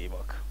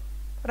pozitívak.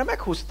 Erre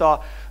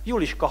meghúzta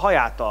Juliska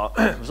haját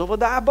az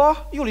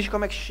óvodába, Juliska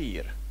meg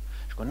sír.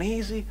 És akkor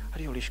nézi,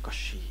 hát Juliska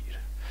sír.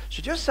 És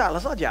hogy összeáll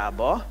az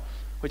agyába,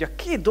 hogy a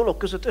két dolog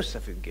között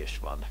összefüggés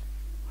van.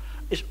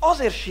 És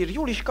azért sír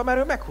Juliska, mert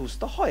ő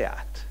meghúzta a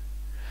haját.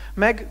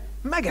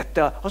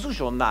 Megette az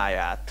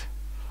uzsonnáját.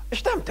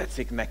 És nem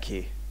tetszik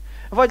neki.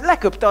 Vagy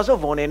leköpte az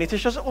óvónénit,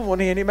 és az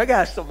óvónéni meg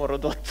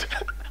elszomorodott.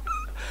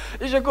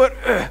 És akkor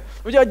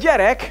ugye a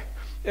gyerek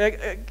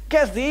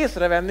kezdi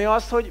észrevenni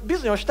azt, hogy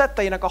bizonyos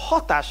tetteinek a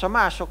hatása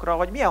másokra,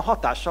 vagy milyen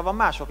hatása van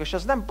mások, és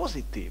ez nem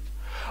pozitív.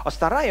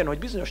 Aztán rájön, hogy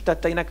bizonyos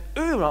tetteinek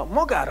ő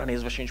magára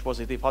nézve sincs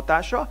pozitív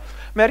hatása,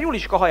 mert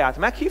Juliska haját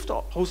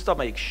meghívta, húzta,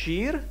 melyik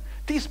sír,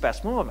 10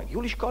 perc múlva meg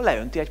Juliska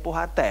leönti egy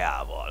pohár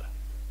teával.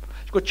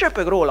 És akkor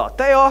csöpög róla a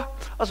teja,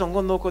 azon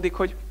gondolkodik,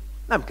 hogy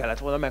nem kellett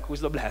volna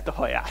meghúznom, lehet a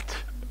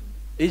haját.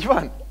 Így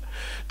van?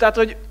 Tehát,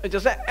 hogy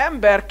az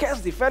ember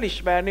kezdi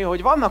felismerni,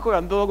 hogy vannak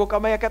olyan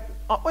dolgok,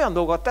 olyan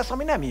dolgokat tesz,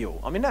 ami nem jó,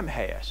 ami nem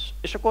helyes.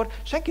 És akkor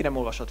senki nem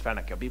olvasott fel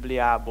neki a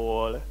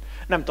Bibliából,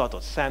 nem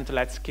tartott szent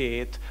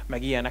leckét,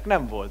 meg ilyenek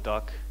nem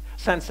voltak.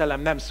 Szent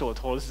Szellem nem szólt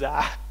hozzá,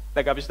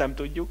 legalábbis nem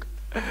tudjuk.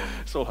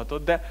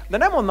 Szólhatott, de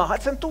nem onnan, hát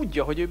hiszen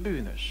tudja, hogy ő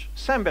bűnös.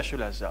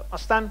 Szembesül ezzel.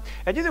 Aztán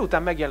egy idő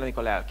után megjelenik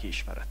a lelki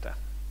ismerete.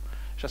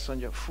 És azt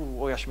mondja,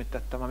 fú, olyasmit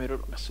tettem,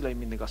 amiről a szüleim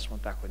mindig azt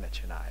mondták, hogy ne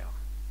csináljam.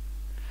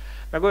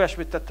 Meg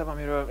olyasmit tettem,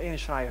 amiről én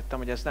is rájöttem,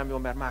 hogy ez nem jó,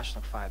 mert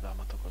másnak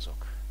fájdalmat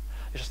okozok.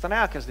 És aztán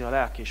elkezdi a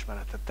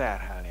lelkiismeretet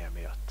terhelni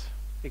emiatt.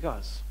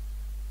 Igaz?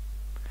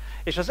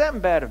 És az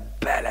ember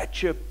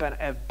belecsöppen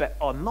ebbe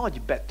a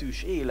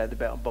nagybetűs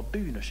életbe, abba a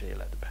bűnös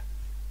életbe.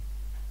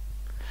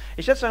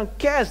 És egyszerűen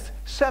kezd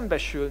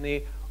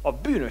szembesülni a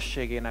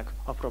bűnösségének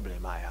a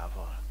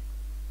problémájával.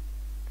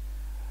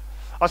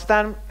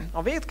 Aztán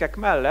a vétkek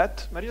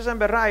mellett, mert az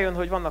ember rájön,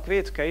 hogy vannak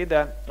vétkei,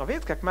 de a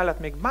vétkek mellett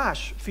még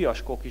más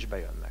fiaskók is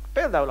bejönnek.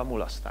 Például a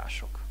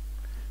mulasztások.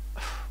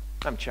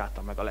 Nem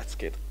csináltam meg a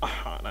leckét.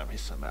 Nem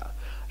hiszem el.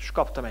 És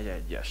kaptam egy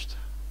egyest.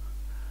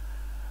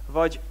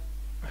 Vagy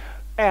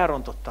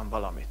elrontottam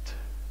valamit.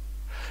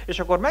 És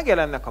akkor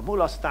megjelennek a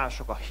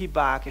mulasztások, a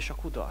hibák és a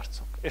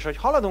kudarcok. És hogy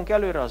haladunk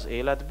előre az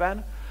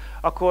életben,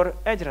 akkor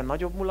egyre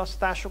nagyobb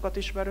mulasztásokat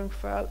ismerünk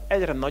fel,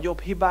 egyre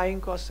nagyobb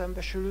hibáinkkal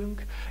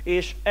szembesülünk,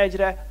 és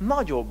egyre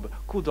nagyobb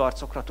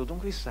kudarcokra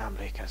tudunk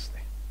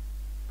visszaemlékezni.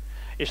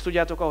 És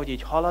tudjátok, ahogy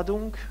így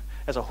haladunk,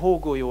 ez a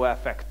hógolyó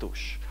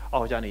effektus,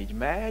 ahogyan így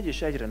megy,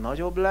 és egyre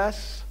nagyobb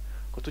lesz,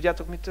 akkor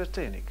tudjátok, mi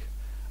történik?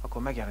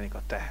 Akkor megjelenik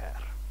a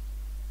teher.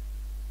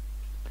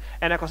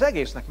 Ennek az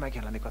egésznek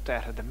megjelenik a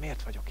terhe, de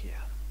miért vagyok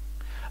ilyen?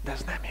 De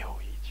ez nem jó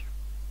így.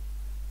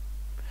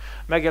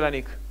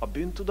 Megjelenik a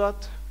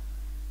bűntudat,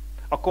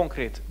 a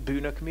konkrét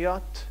bűnök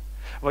miatt,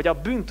 vagy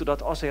a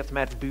bűntudat azért,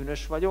 mert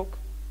bűnös vagyok.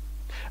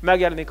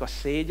 Megjelenik a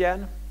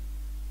szégyen,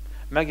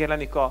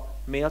 megjelenik a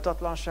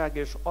méltatlanság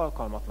és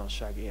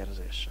alkalmatlanság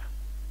érzése.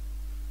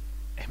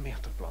 Én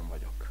méltatlan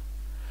vagyok,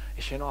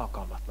 és én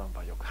alkalmatlan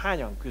vagyok.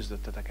 Hányan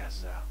küzdöttetek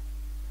ezzel?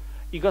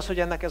 Igaz, hogy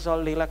ennek ez a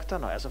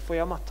lélektana, ez a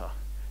folyamata?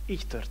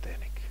 Így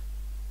történik.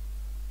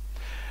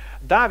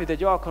 Dávid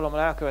egy alkalommal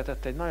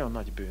elkövetett egy nagyon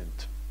nagy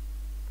bűnt.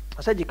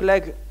 Az egyik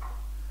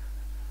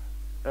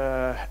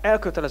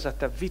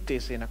elkötelezettebb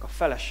vitézének a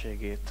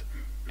feleségét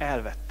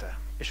elvette,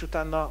 és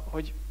utána,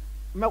 hogy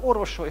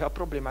orvosolja a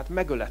problémát,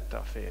 megölette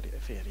a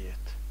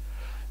férjét.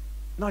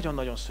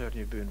 Nagyon-nagyon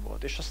szörnyű bűn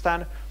volt. És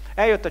aztán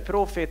eljött egy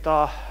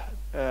próféta,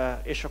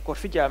 és akkor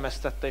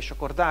figyelmeztette, és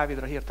akkor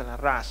Dávidra hirtelen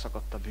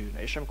rászakadt a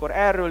bűne. És amikor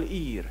erről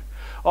ír,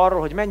 arról,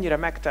 hogy mennyire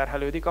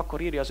megterhelődik,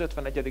 akkor írja az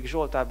 51.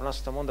 Zsoltárban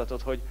azt a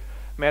mondatot, hogy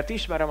mert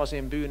ismerem az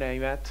én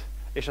bűneimet,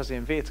 és az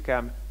én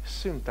vétkem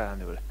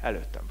szüntelenül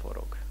előttem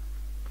forog.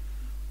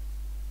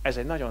 Ez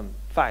egy nagyon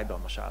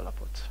fájdalmas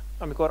állapot.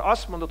 Amikor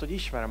azt mondod, hogy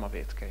ismerem a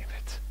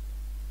vétkeimet.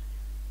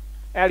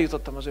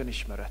 Eljutottam az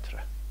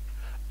önismeretre.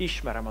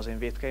 Ismerem az én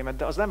vétkeimet,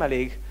 de az nem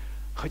elég,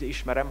 hogy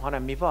ismerem,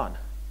 hanem mi van?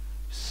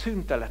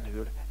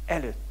 Szüntelenül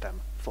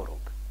előttem forog.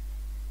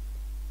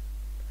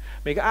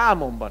 Még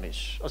álmomban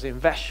is az én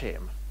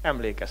vesém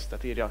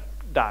emlékeztet, írja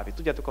Dávid.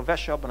 Tudjátok, a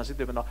vese abban az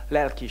időben a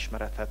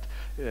lelkiismeretet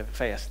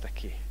fejezte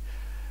ki.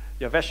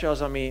 Ugye a vese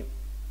az, ami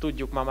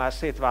tudjuk, ma már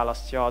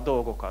szétválasztja a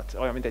dolgokat,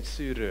 olyan, mint egy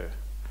szűrő.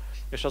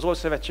 És az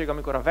Ószövetség,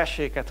 amikor a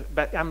veséket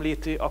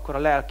említi, akkor a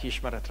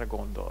lelkiismeretre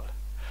gondol.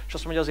 És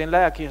azt mondja,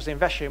 az én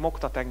vesém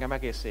oktat engem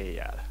egész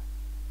éjjel.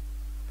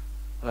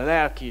 A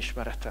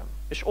lelkiismeretem.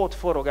 És ott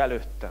forog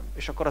előttem.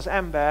 És akkor az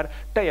ember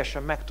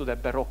teljesen meg tud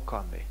ebben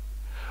rokkanni.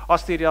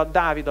 Azt írja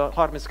Dávid a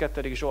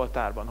 32.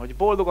 Zsoltárban, hogy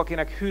boldog,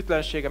 akinek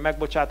hűtlensége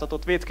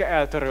megbocsátatott, vétke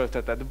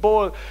eltöröltetett.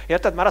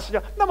 Érted? Már azt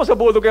mondja, nem az a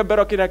boldog ember,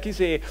 akinek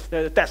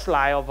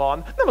Teslája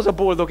van, nem az a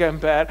boldog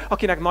ember,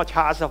 akinek nagy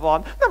háza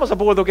van, nem az a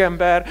boldog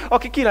ember,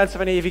 aki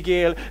 90 évig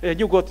él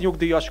nyugodt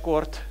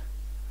nyugdíjaskort,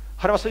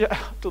 hanem azt mondja,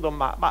 tudom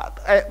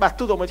már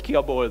tudom, hogy ki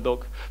a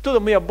boldog.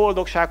 Tudom, mi a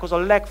boldogsághoz a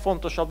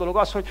legfontosabb dolog,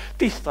 az, hogy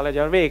tiszta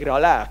legyen végre a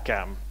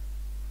lelkem.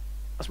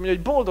 Azt mondja,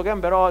 hogy boldog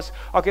ember az,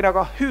 akinek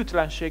a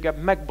hűtlensége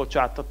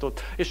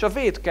megbocsátatott, és a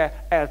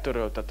vétke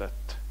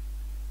eltöröltetett.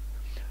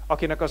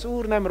 Akinek az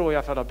Úr nem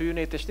rója fel a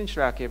bűnét, és nincs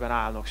lelkében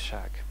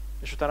álnokság.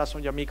 És utána azt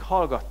mondja, míg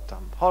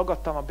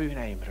hallgattam a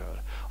bűneimről,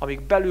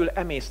 amíg belül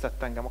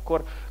emésztett engem,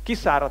 akkor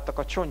kiszáradtak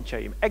a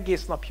csontjaim,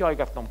 egész nap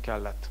jajgatnom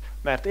kellett,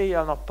 mert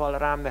éjjel-nappal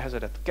rám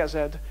nehezedett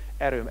kezed,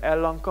 erőm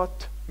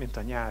ellankadt, mint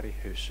a nyári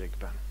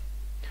hőségben.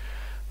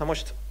 Na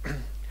most,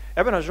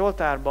 ebben a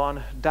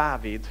Zsoltárban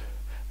Dávid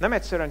nem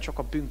egyszerűen csak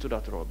a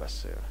bűntudatról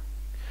beszél,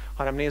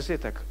 hanem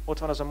nézzétek, ott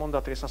van az a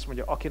mondatrész, azt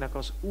mondja, akinek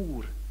az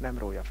Úr nem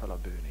rója fel a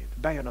bűnét.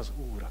 Bejön az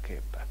Úr a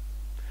képbe.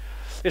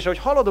 És ahogy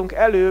haladunk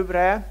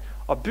előbbre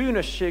a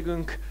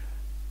bűnösségünk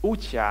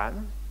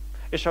útján,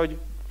 és ahogy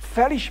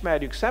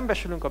felismerjük,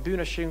 szembesülünk a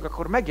bűnösségünk,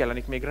 akkor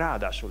megjelenik még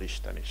ráadásul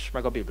Isten is,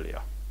 meg a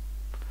Biblia.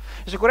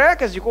 És akkor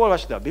elkezdjük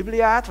olvasni a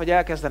Bibliát, vagy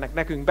elkezdenek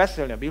nekünk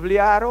beszélni a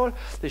Bibliáról,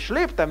 és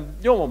léptem,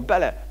 nyomon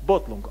bele,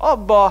 botlunk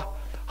abba,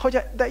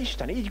 hogy de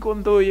Isten így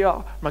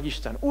gondolja, meg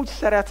Isten úgy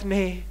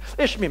szeretné,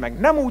 és mi meg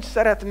nem úgy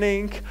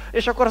szeretnénk,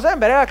 és akkor az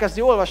ember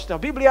elkezdi olvasni a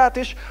Bibliát,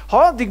 és ha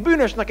addig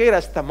bűnösnek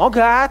érezte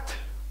magát,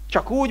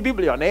 csak úgy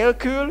Biblia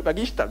nélkül, meg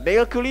Isten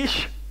nélkül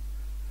is,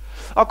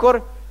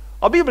 akkor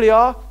a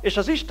Biblia és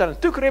az Isten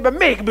tükrében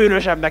még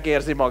bűnösebbnek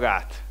érzi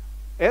magát.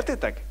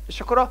 Értitek? És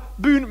akkor a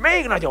bűn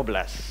még nagyobb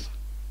lesz.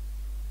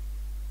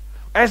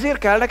 Ezért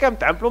kell nekem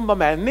templomba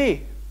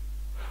menni?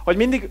 Hogy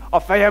mindig a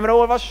fejemre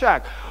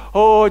olvassák?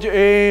 Hogy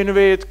én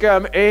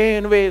vétkem,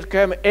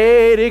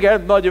 én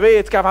igen nagy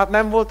vétkem, hát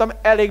nem voltam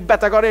elég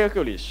beteg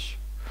anélkül is.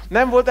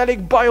 Nem volt elég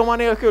bajom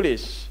anélkül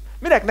is.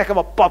 Minek nekem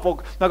a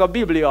papok, meg a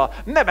Biblia?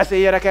 Ne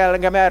beszéljenek el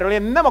engem erről,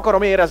 én nem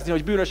akarom érezni,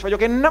 hogy bűnös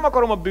vagyok, én nem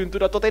akarom a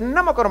bűntudatot, én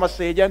nem akarom a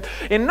szégyent,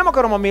 én nem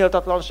akarom a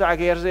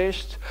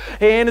méltatlanságérzést.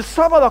 Én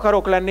szabad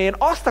akarok lenni, én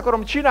azt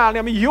akarom csinálni,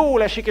 ami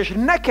jól esik, és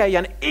ne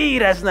kelljen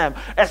éreznem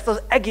ezt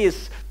az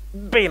egész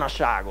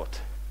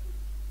bénaságot.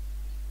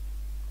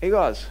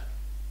 Igaz?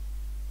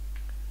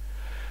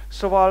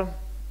 Szóval,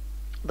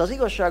 de az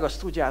igazság azt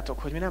tudjátok,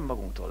 hogy mi nem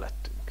magunktól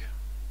lettünk.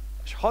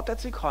 És ha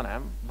tetszik, ha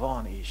nem,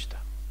 van Isten.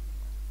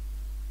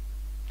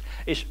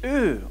 És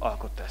ő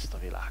alkotta ezt a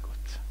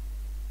világot.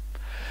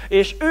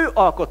 És ő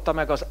alkotta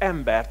meg az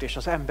embert és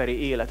az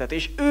emberi életet,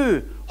 és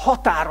ő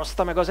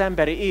határozta meg az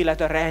emberi élet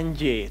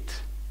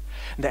rendjét.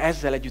 De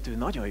ezzel együtt ő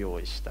nagyon jó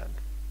Isten.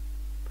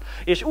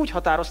 És úgy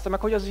határozta meg,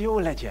 hogy az jó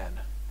legyen.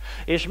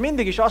 És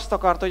mindig is azt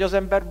akarta, hogy az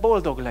ember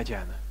boldog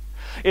legyen.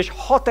 És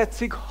ha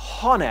tetszik,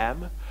 ha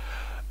nem,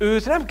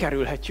 őt nem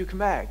kerülhetjük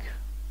meg.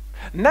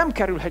 Nem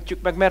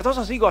kerülhetjük meg, mert az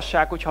az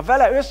igazság, hogy ha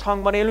vele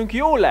összhangban élünk,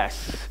 jó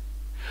lesz.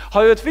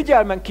 Ha őt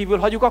figyelmen kívül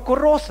hagyjuk, akkor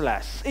rossz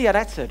lesz. Ilyen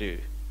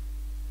egyszerű.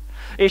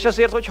 És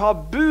ezért, hogyha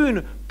a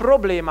bűn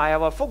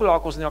problémájával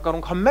foglalkozni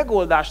akarunk, ha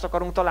megoldást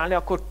akarunk találni,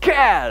 akkor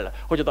kell,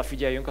 hogy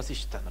odafigyeljünk az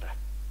Istenre.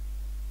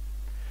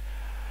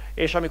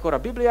 És amikor a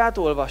Bibliát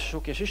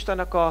olvassuk, és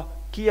Istennek a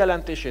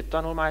kijelentését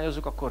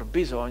tanulmányozzuk, akkor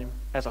bizony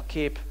ez a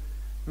kép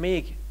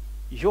még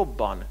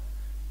jobban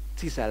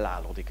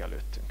cizellálódik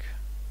előttünk.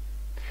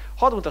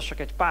 Hadd mutassak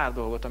egy pár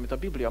dolgot, amit a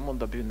Biblia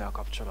mond a bűnnel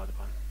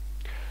kapcsolatban.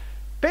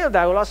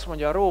 Például azt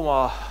mondja a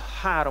Róma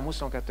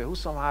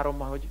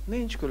 3:22-23-ban, hogy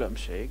nincs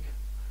különbség,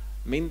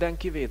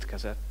 mindenki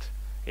vétkezett,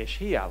 és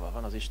hiába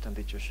van az Isten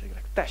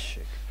dicsőségre.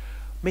 Tessék,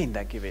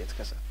 mindenki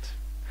vétkezett.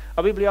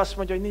 A Biblia azt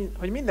mondja,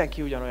 hogy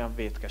mindenki ugyanolyan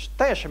vétkes.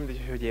 Teljesen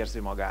mindegy, hogy érzi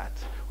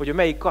magát, hogy ő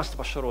melyik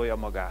kasztba sorolja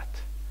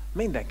magát.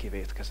 Mindenki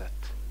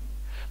vétkezett.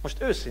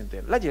 Most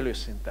őszintén, legyél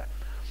őszinte.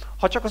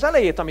 Ha csak az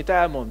elejét, amit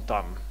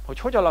elmondtam,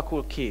 hogy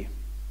alakul ki,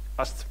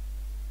 azt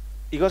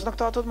igaznak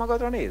tartod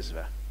magadra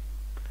nézve?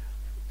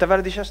 Te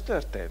veled is ez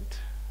történt?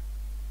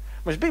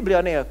 Most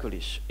Biblia nélkül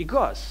is.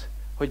 Igaz,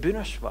 hogy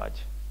bűnös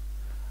vagy?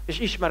 És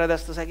ismered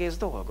ezt az egész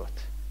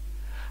dolgot?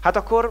 Hát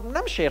akkor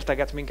nem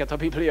sérteget minket a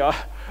Biblia,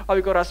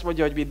 amikor azt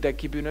mondja, hogy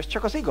mindenki bűnös,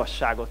 csak az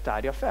igazságot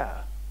tárja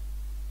fel.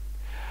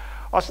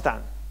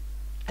 Aztán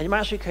egy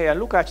másik helyen,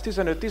 Lukács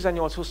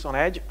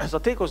 15:18-21, ez a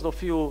tékozló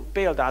fiú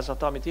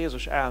példázata, amit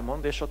Jézus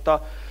elmond, és ott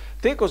a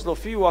tékozló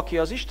fiú, aki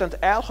az Istent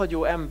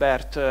elhagyó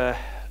embert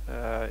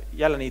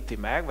jeleníti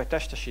meg, vagy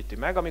testesíti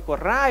meg,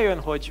 amikor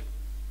rájön, hogy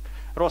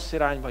rossz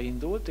irányba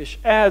indult, és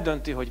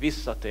eldönti, hogy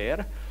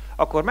visszatér,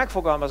 akkor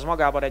megfogalmaz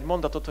magában egy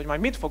mondatot, hogy majd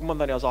mit fog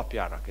mondani az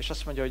apjának. És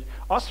azt mondja, hogy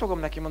azt fogom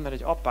neki mondani,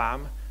 hogy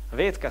apám,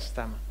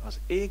 vétkeztem az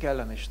ég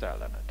ellen és te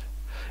ellened.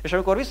 És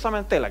amikor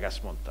visszament, tényleg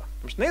ezt mondta.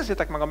 Most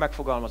nézzétek meg a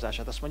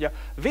megfogalmazását. Azt mondja,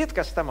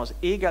 vétkeztem az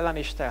ég ellen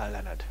és te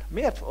ellened.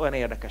 Miért olyan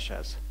érdekes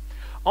ez?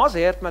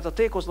 Azért, mert a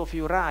tékozló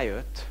fiú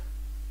rájött,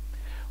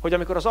 hogy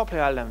amikor az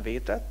apja ellen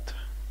vétett,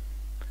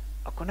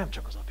 akkor nem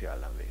csak az apja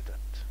ellen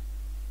vétett,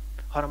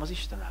 hanem az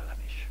Isten ellen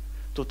is.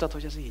 Tudtad,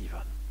 hogy ez így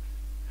van?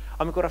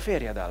 Amikor a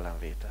férjed ellen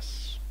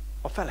vétesz,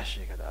 a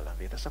feleséged ellen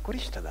vétesz, akkor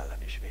Isten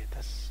ellen is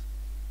vétesz.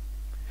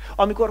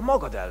 Amikor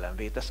magad ellen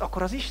vétesz,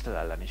 akkor az Isten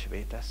ellen is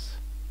vétesz.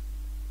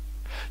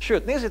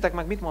 Sőt, nézzétek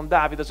meg, mit mond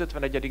Dávid az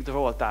 51.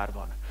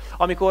 Zsoltárban,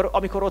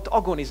 amikor ott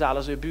agonizál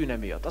az ő bűne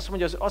miatt. Azt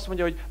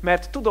mondja, hogy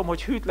mert tudom,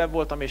 hogy hűtlen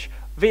voltam, és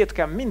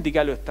vétkem mindig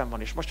előttem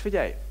van, és most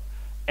figyelj,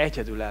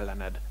 egyedül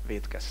ellened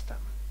vétkeztem.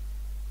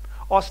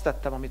 Azt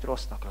tettem, amit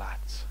rossznak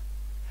látsz.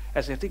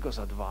 Ezért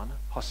igazad van,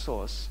 ha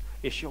szólsz,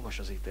 és jogos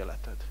az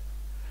ítéleted.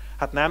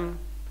 Hát nem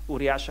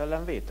Úriás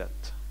ellen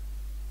vétett?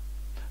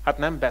 Hát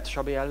nem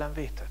Betsabi ellen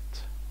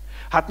vétett?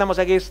 Hát nem az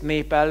egész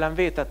nép ellen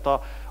vétett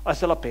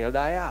ezzel a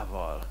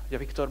példájával? Ugye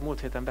Viktor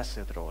múlt héten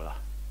beszélt róla.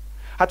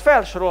 Hát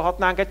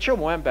felsorolhatnánk egy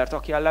csomó embert,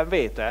 aki ellen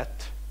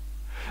vétett,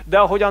 de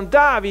ahogyan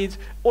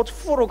Dávid ott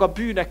forog a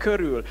bűne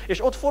körül,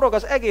 és ott forog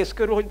az egész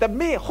körül, hogy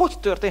de hogy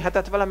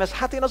történhetett velem ez?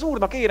 Hát én az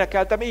Úrnak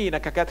énekeltem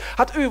énekeket,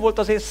 hát ő volt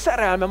az én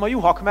szerelmem a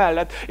juhak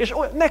mellett, és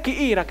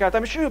neki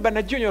énekeltem, és ő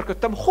benne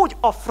gyönyörködtem, hogy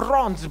a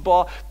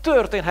francba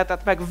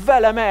történhetett meg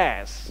velem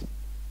ez?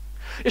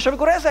 És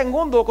amikor ezen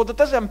gondolkodott,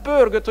 ezen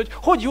pörgött,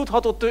 hogy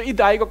juthatott ő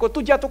idáig, akkor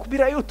tudjátok,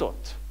 mire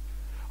jutott?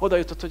 Oda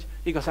jutott, hogy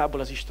igazából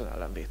az Isten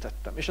ellen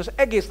vétettem. És az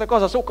egésznek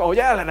az az oka, hogy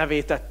ellene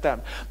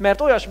vétettem.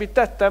 Mert olyasmit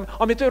tettem,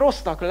 amit ő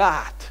rossznak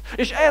lát.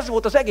 És ez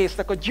volt az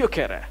egésznek a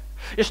gyökere.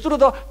 És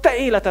tudod, a te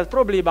életed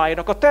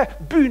problémáinak, a te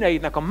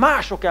bűneidnek, a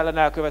mások ellen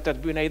elkövetett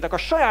bűneidnek, a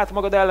saját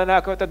magad ellen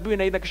elkövetett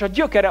bűneidnek, és a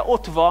gyökere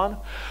ott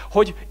van,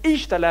 hogy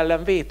Isten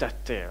ellen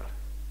vétettél.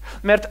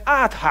 Mert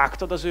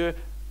áthágtad az ő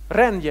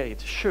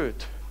rendjeit,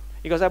 sőt,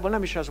 igazából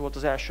nem is ez volt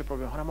az első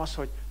probléma, hanem az,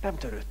 hogy nem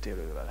törődtél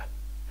ő vele.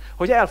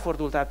 Hogy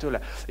elfordultál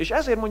tőle. És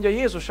ezért mondja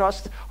Jézus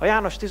azt a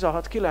János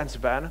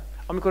 16:9-ben,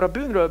 amikor a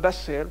bűnről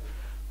beszél,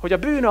 hogy a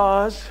bűn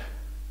az,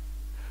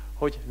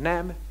 hogy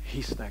nem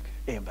hisznek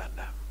én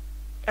bennem.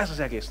 Ez az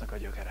egésznek a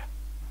gyökere.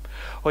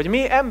 Hogy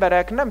mi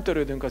emberek nem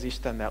törődünk az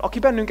Istennel, aki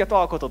bennünket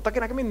alkotott,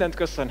 akinek mindent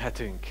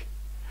köszönhetünk.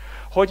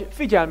 Hogy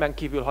figyelmen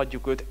kívül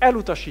hagyjuk őt,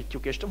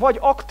 elutasítjuk, és vagy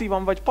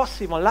aktívan, vagy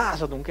passzívan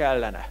lázadunk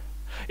ellene.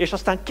 És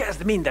aztán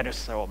kezd minden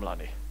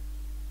összeomlani.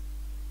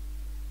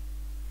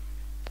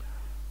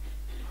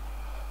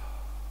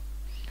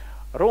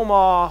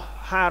 Róma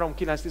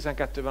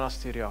 3:9-12-ben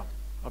azt írja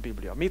a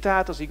Biblia. Mi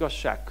tehát az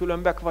igazság?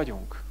 Különbek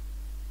vagyunk?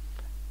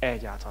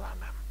 Egyáltalán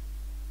nem.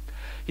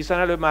 Hiszen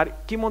előbb már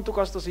kimondtuk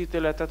azt az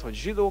ítéletet, hogy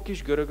zsidók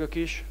is, görögök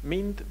is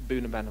mind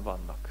bűnben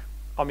vannak.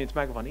 Amint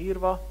meg van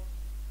írva,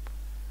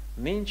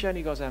 Nincsen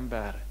igaz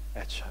ember,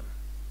 egy sem.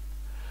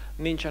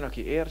 Nincsen,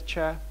 aki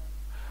értse,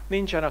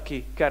 nincsen,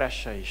 aki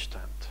keresse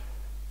Istent.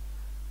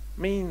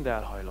 Mind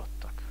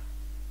elhajlottak.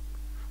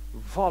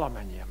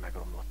 Valamennyien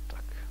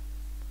megromlottak.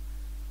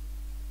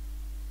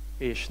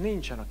 És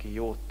nincsen, aki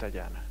jót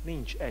tegyen.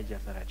 Nincs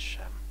egyetlen egy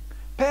sem.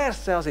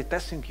 Persze azért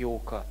teszünk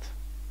jókat,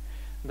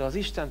 de az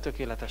Isten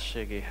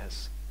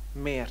tökéletességéhez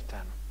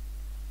mérten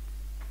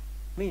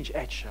nincs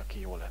egy se, aki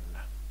jó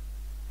lenne.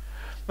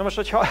 Na most,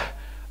 hogyha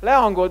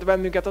lehangolt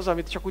bennünket az,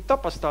 amit csak úgy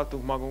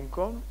tapasztaltunk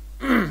magunkon,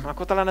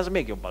 akkor talán ez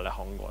még jobban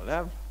lehangol,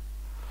 nem?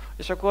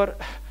 És akkor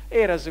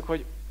érezzük,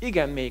 hogy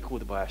igen, mély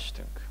kútba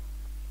estünk.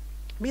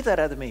 Mit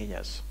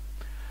eredményez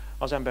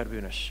az ember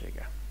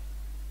bűnössége?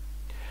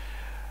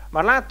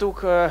 Már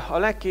láttuk a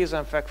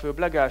legkézenfekvőbb,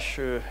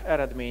 legelső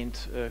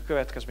eredményt,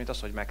 következményt az,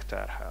 hogy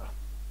megterhel.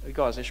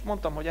 Igaz? És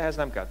mondtam, hogy ehhez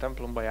nem kell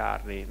templomba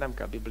járni, nem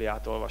kell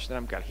Bibliát olvasni,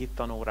 nem kell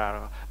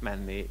hittanórára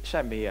menni,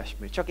 semmi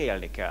ilyesmi. Csak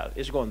élni kell,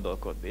 és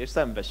gondolkodni, és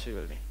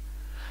szembesülni.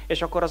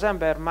 És akkor az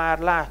ember már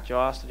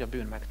látja azt, hogy a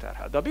bűn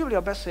megterhel. De a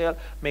Biblia beszél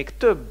még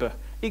több,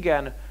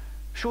 igen,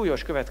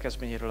 súlyos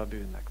következményéről a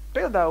bűnnek.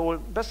 Például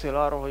beszél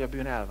arról, hogy a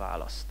bűn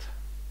elválaszt.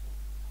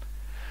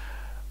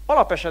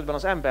 Alapesetben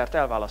az embert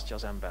elválasztja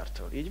az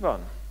embertől. Így van?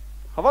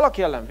 Ha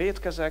valaki ellen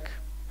vétkezek,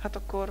 hát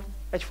akkor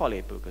egy fal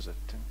épül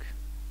közöttünk.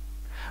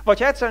 Vagy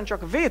ha egyszerűen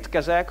csak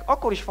vétkezek,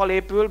 akkor is fal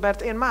épül,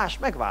 mert én más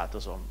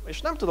megváltozom.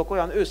 És nem tudok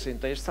olyan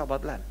őszinte és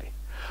szabad lenni.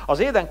 Az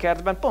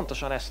Édenkertben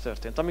pontosan ez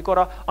történt.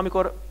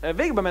 Amikor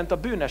végbe ment a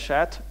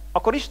bűneset,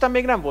 akkor Isten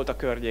még nem volt a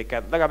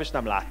környéken, legalábbis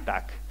nem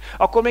látták.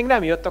 Akkor még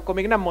nem jött, akkor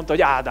még nem mondta,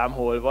 hogy Ádám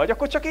hol vagy,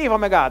 akkor csak Éva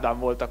meg Ádám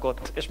voltak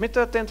ott. És mi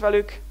történt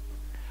velük?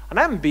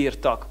 Nem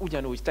bírtak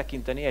ugyanúgy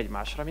tekinteni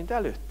egymásra, mint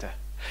előtte.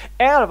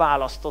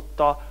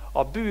 Elválasztotta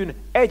a bűn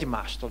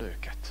egymástól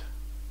őket.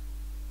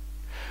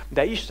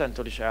 De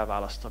Istentől is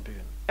elválaszt a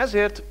bűn.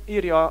 Ezért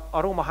írja a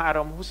Róma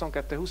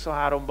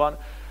 3:22-23-ban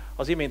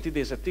az imént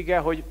idézett ige,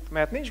 hogy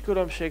mert nincs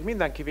különbség,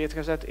 mindenki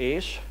vétkezett,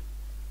 és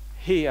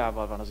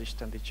héjával van az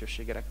Isten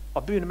dicsőségének.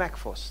 A bűn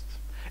megfoszt.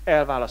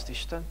 Elválaszt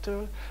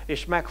Istentől,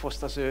 és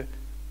megfoszt az ő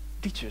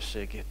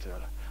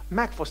dicsőségétől.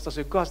 Megfoszt az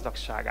ő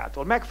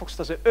gazdagságától, megfoszt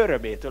az ő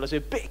örömétől, az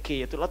ő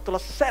békéjétől, attól a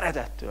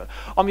szeretettől,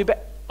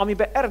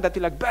 amiben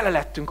eredetileg bele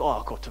lettünk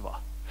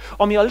alkotva.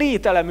 Ami a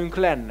lételemünk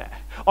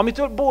lenne,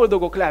 amitől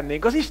boldogok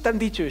lennénk, az Isten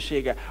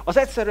dicsősége, az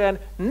egyszerűen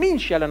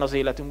nincs jelen az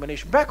életünkben,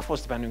 és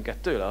megfoszt bennünket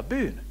tőle a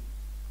bűn.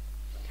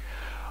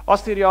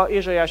 Azt írja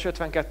Ézsaiás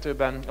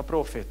 52-ben a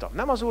próféta,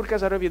 nem az Úr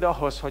keze rövid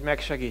ahhoz, hogy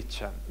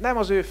megsegítsen, nem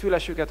az ő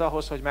fülesüket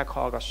ahhoz, hogy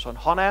meghallgasson,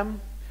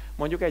 hanem,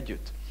 mondjuk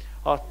együtt,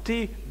 a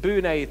ti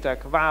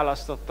bűneitek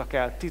választottak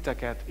el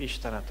titeket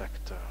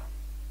istenetektől.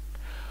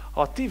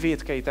 A ti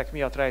vétkeitek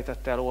miatt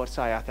rejtette el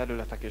orcáját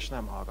előletek, és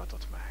nem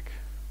hallgatott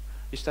meg.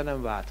 Isten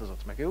nem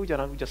változott meg. Ő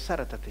ugyanúgy a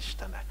szeretet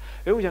Istene.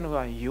 Ő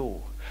ugyanolyan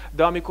jó.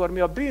 De amikor mi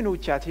a bűn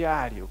útját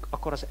járjuk,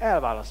 akkor az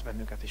elválaszt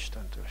bennünket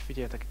Istentől.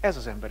 Figyeljetek, ez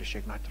az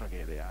emberiség nagy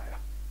tragédiája.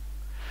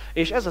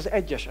 És ez az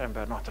egyes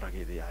ember nagy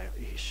tragédiája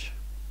is.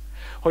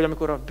 Hogy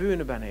amikor a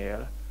bűnben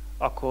él,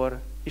 akkor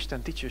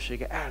Isten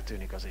dicsősége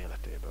eltűnik az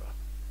életéből.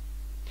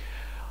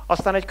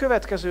 Aztán egy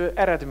következő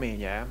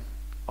eredménye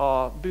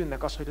a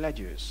bűnnek az, hogy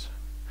legyőz.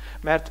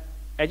 Mert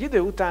egy idő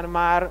után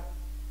már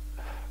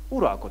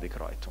uralkodik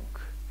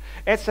rajtunk.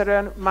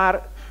 Egyszerűen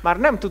már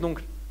nem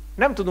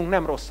tudunk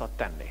nem rosszat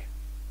tenni.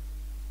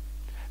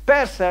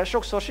 Persze,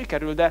 sokszor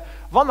sikerül, de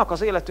vannak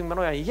az életünkben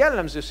olyan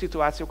jellemző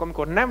szituációk,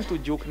 amikor nem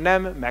tudjuk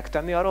nem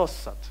megtenni a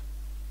rosszat.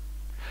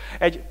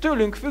 Egy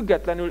tőlünk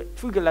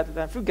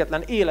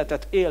független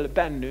életet él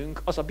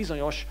bennünk az a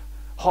bizonyos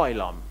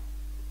hajlam.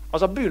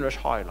 Az a bűnös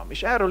hajlam.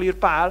 És erről ír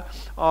Pál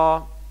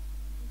a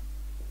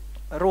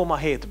Róma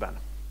 7-ben.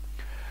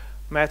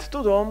 Mert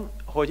tudom,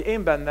 hogy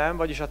én bennem,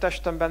 vagyis a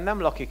testemben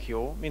nem lakik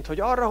jó, mint hogy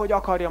arra, hogy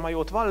akarjam a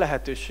jót, van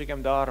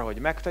lehetőségem, de arra, hogy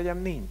megtegyem,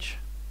 nincs.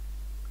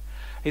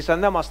 Hiszen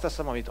nem azt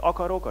teszem, amit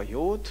akarok, a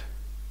jót,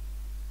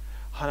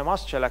 hanem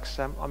azt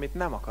cselekszem, amit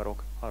nem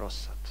akarok, a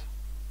rosszat.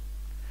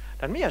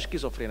 Tehát milyen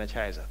skizofrén egy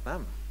helyzet,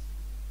 nem?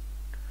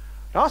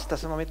 De azt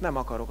teszem, amit nem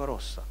akarok, a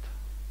rosszat.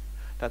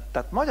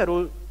 Tehát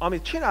magyarul,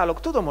 amit csinálok,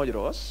 tudom, hogy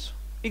rossz,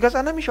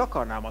 igazán nem is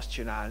akarnám azt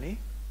csinálni,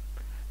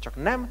 csak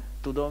nem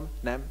tudom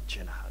nem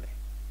csinálni.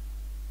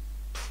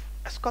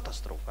 Ez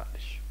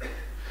katasztrofális.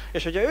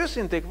 És hogyha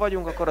őszinték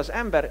vagyunk, akkor az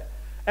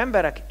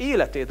emberek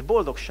életét,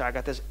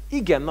 boldogságát ez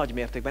igen nagy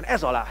mértékben,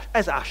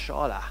 ez ássa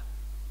alá.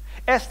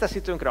 Ez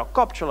teszi tönkre a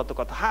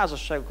kapcsolatokat, a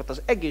házasságokat,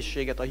 az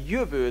egészséget, a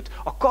jövőt,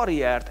 a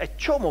karriert, egy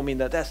csomó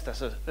mindent ezt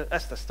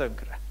tesz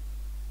tönkre.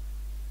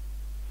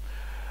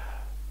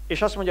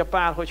 És azt mondja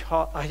Pál, hogy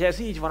ha ez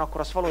így van,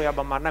 akkor azt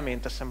valójában már nem én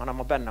teszem, hanem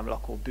a bennem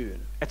lakó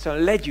bűn.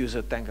 Egyszerűen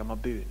legyőzött engem a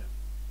bűn.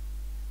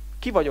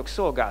 Ki vagyok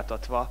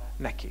szolgáltatva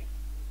neki.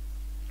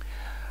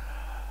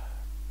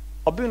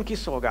 A bűn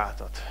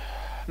kiszolgáltat.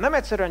 Nem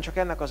egyszerűen csak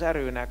ennek az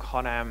erőnek,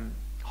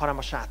 hanem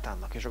a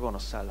sátánnak és a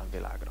gonosz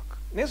szellemvilágnak.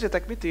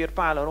 Nézzétek, mit ír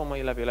Pál a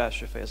római levél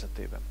első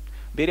fejezetében.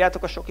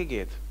 Bírjátok a sok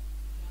igét?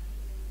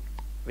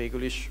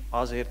 Végül is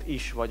azért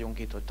is vagyunk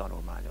itt, hogy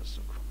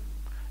tanulmányozzuk.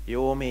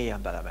 Jó,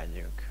 mélyen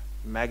belemenjünk.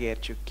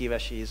 megértsük,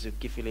 kivesézzük,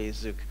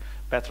 kifilézzük.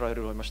 Petra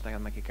örül, hogy most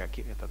neki kell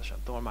kivételesen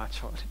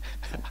tolmácsolni.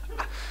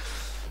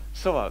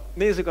 Szóval,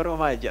 nézzük a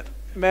Róma 1-et.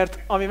 Mert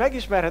ami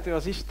megismerhető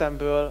az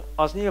Istenből,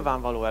 az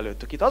nyilvánvaló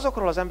előttük. Itt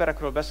azokról az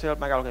emberekről beszél,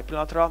 megállok egy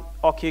pillanatra,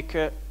 akik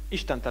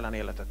istentelen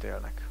életet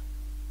élnek.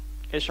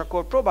 És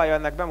akkor próbálja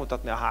ennek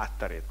bemutatni a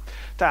hátterét.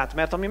 Tehát,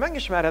 mert ami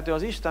megismerhető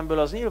az Istenből,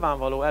 az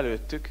nyilvánvaló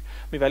előttük,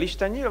 mivel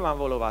Isten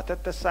nyilvánvalóvá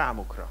tette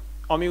számukra.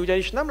 Ami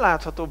ugyanis nem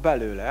látható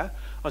belőle,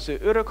 az ő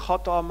örök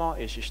hatalma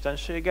és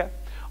istensége,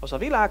 az a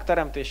világ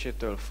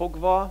teremtésétől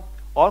fogva,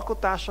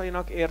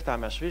 alkotásainak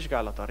értelmes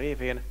vizsgálata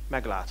révén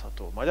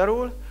meglátható.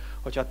 Magyarul,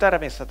 hogyha a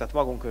természetet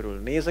magunk körül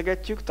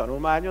nézegetjük,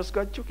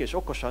 tanulmányozgatjuk, és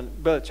okosan,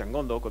 bölcsen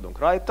gondolkodunk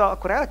rajta,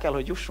 akkor el kell,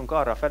 hogy jussunk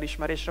arra a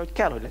felismerésre, hogy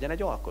kell, hogy legyen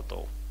egy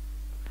alkotó.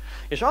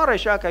 És arra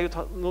is el kell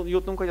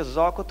jutnunk, hogy ez az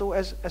alkotó,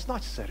 ez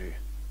nagyszerű,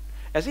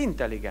 ez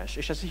intelligens,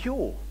 és ez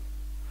jó.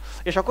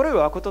 És akkor ő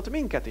alkotott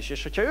minket is,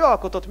 és hogyha ő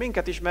alkotott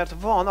minket is, mert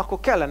van, akkor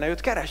kellene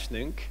őt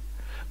keresnünk,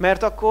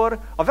 mert akkor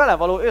a vele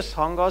való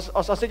összhang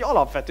az egy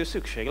alapvető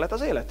szükséglet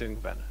az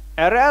életünkben.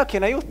 Erre el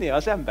kéne jutnia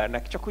az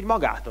embernek, csak úgy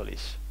magától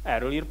is.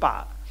 Erről ír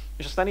Pál.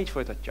 És aztán így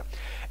folytatja.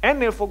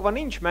 Ennél fogva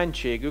nincs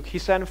mentségük,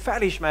 hiszen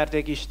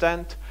felismerték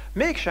Istent,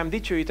 mégsem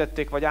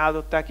dicsőítették vagy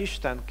áldották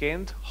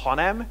Istenként,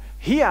 hanem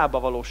hiába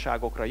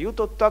valóságokra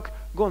jutottak,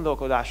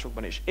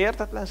 gondolkodásukban is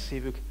értetlen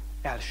szívük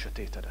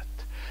elsötétedett.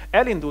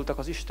 Elindultak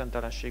az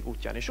istentelenség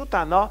útján. És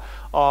utána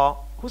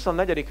a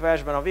 24.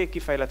 versben a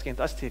végkifejletként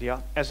azt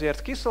írja,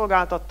 ezért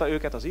kiszolgáltatta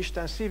őket az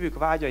Isten szívük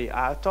vágyai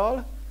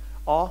által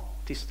a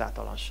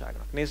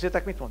tisztátalanságnak.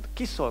 Nézzétek, mit mond?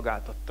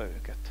 Kiszolgáltatta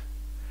őket.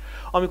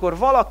 Amikor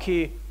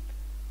valaki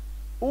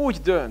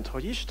úgy dönt,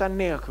 hogy Isten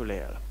nélkül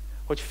él,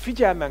 hogy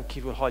figyelmen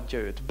kívül hagyja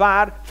őt,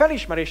 bár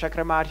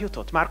felismerésekre már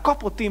jutott, már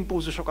kapott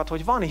impulzusokat,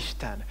 hogy van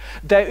Isten,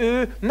 de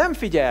ő nem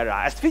figyel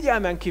rá, ezt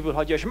figyelmen kívül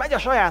hagyja, és megy a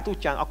saját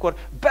útján, akkor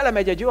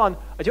belemegy egy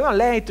olyan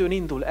lejtőn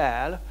indul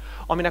el,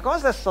 aminek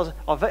az lesz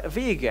a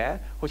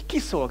vége, hogy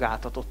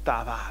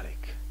kiszolgáltatottá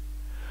válik.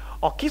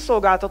 A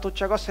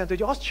kiszolgáltatottság azt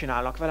jelenti, hogy azt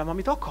csinálnak velem,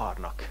 amit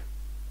akarnak.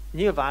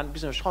 Nyilván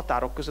bizonyos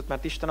határok között,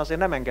 mert Isten azért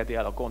nem engedi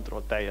el a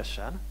kontrollt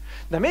teljesen,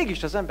 de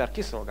mégis az ember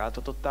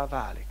kiszolgáltatottá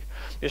válik.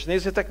 És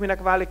nézzétek,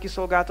 minek válik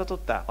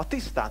kiszolgáltatottá? A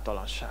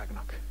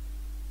tisztátalanságnak.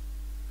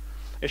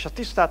 És a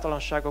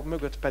tisztátalanságok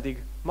mögött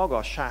pedig maga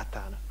a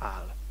sátán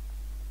áll.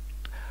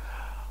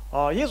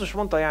 A Jézus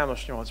mondta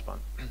János 8-ban,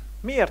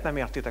 miért nem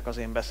értitek az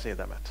én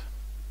beszédemet?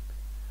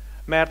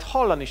 Mert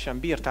hallani sem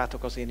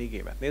bírtátok az én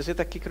igémet.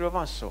 Nézzétek, kikről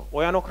van szó?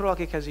 Olyanokról,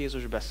 akikhez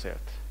Jézus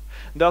beszélt.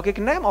 De akik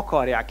nem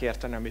akarják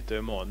érteni, amit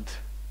ő mond.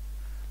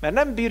 Mert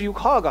nem bírjuk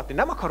hallgatni,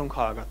 nem akarunk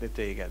hallgatni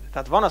téged.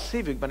 Tehát van a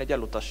szívükben egy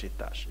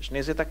elutasítás. És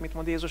nézzétek, mit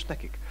mond Jézus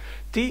nekik.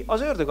 Ti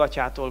az ördög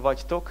atyától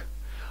vagytok,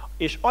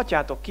 és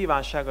atyátok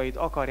kívánságait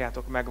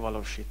akarjátok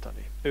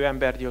megvalósítani. Ő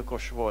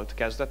embergyilkos volt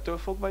kezdettől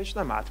fogva, és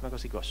nem állt meg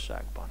az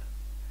igazságban.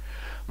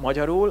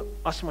 Magyarul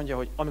azt mondja,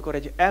 hogy amikor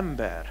egy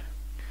ember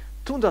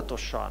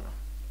tudatosan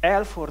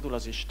elfordul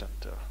az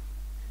Istentől,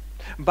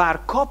 bár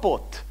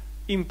kapott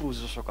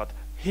impulzusokat,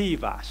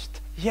 hívást,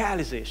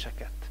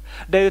 jelzéseket,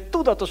 de ő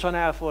tudatosan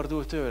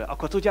elfordul tőle,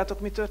 akkor tudjátok,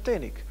 mi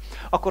történik?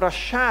 Akkor a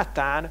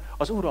sátán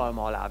az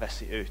uralma alá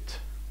veszi őt.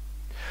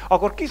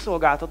 Akkor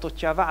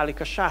kiszolgáltatottjá válik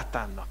a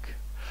sátánnak.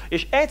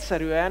 És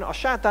egyszerűen a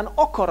sátán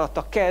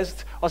akarata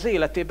kezd az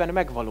életében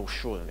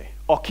megvalósulni.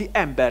 Aki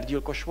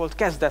embergyilkos volt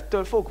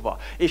kezdettől fogva.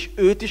 És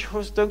őt is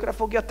tönkre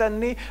fogja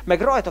tenni,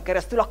 meg rajta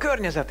keresztül a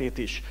környezetét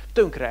is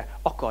tönkre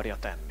akarja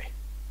tenni.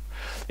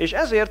 És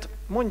ezért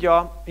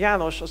mondja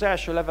János az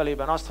első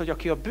levelében azt, hogy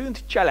aki a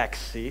bűnt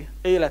cselekszi,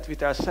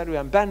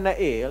 életvitelszerűen benne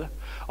él,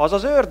 az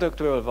az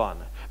ördögtől van.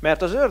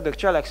 Mert az ördög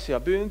cselekszi a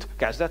bűnt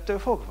kezdettől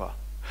fogva.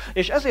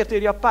 És ezért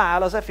írja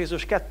Pál az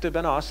Efézus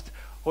 2-ben azt,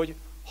 hogy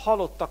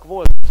halottak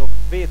voltatok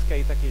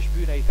vétkeitek és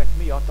bűneitek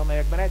miatt,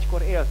 amelyekben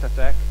egykor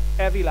éltetek,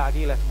 e világ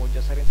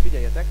életmódja szerint,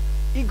 figyeljetek,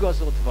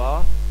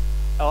 igazodva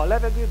a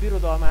levegő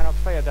birodalmának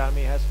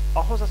fejedelméhez,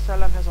 ahhoz a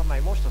szellemhez, amely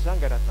most az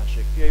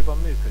engedetlenség fiaiban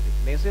működik.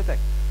 Nézzétek,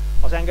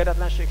 az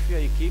engedetlenség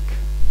fiai kik?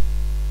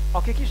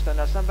 Akik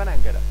Istennel szemben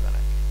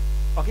engedetlenek.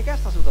 Akik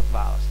ezt az utat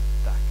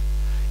választották.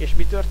 És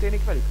mi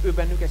történik velük? Ő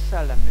bennük egy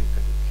szellem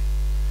működik.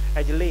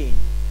 Egy lény.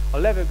 A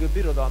levegő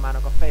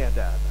birodalmának a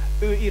fejedelme.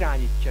 Ő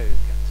irányítja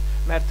őket.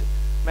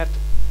 Mert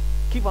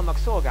ki vannak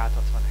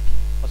szolgáltatva neki,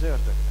 az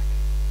ördögnek.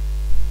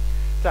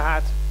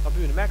 Tehát a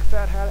bűn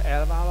megterhel,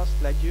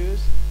 elválaszt, legyőz,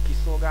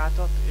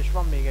 kiszolgáltat, és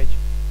van még egy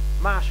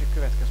másik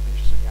következmény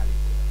is, hogy elítél.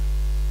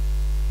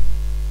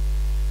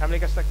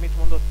 Emlékeztek, mit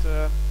mondott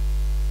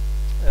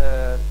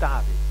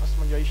Dávid? Azt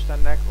mondja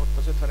Istennek ott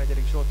az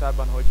 51.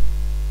 Zsoltárban, hogy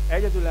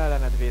egyedül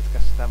ellened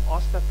vétkeztem,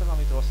 azt tettem,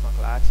 amit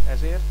rossznak látsz,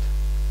 ezért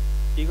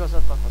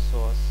igazadban, ha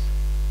szólsz,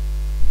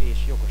 és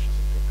jogos az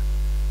ítélet.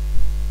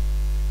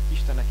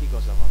 Istennek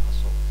igaza van, ha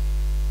szól.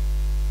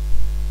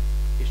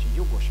 És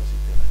jogos az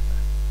ítélete.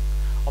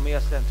 Ami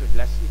azt jelenti, hogy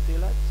lesz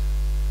ítélet,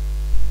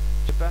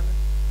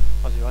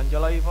 az ő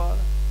angyalaival,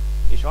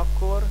 és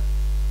akkor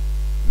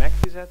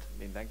megfizet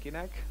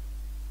mindenkinek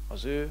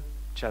az ő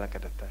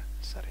cselekedete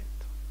szerint.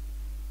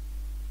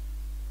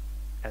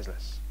 Ez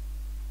lesz.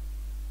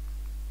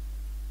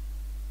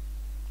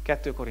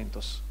 2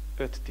 Korintus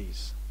 5:10.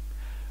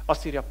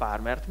 Azt írja Pál,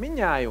 mert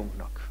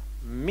mindnyájunknak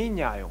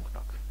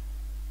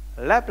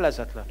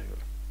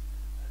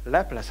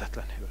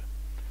leplezetlenül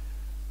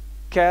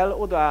kell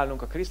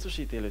odaállnunk a Krisztus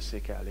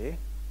ítélőszék elé,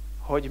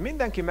 hogy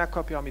mindenki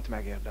megkapja, amit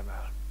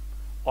megérdemel.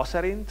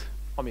 Aszerint,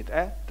 amit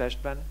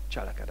testben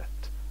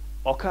cselekedett.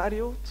 Akár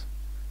jót,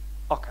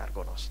 akár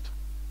gonoszt.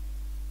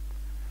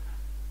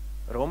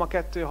 Róma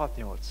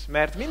 2:6-8.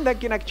 Mert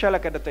mindenkinek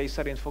cselekedetei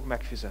szerint fog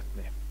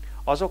megfizetni.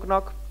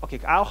 Azoknak,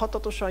 akik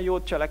álhatatosan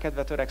jót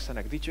cselekedve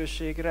törekszenek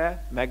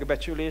dicsőségre,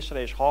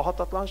 megbecsülésre és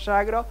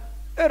halhatatlanságra,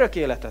 örök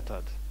életet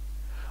ad.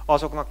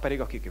 Azoknak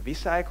pedig, akik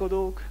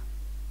viszálykodók,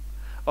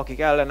 akik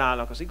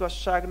ellenállnak az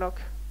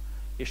igazságnak,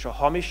 és a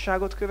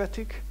hamisságot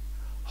követik,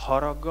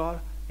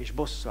 haraggal és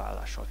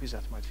bosszúállással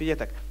fizet majd.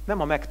 Figyeljetek,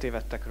 nem a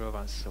megtévedtekről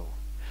van szó.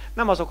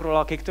 Nem azokról,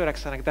 akik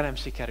törekszenek, de nem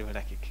sikerül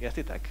nekik.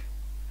 Értitek?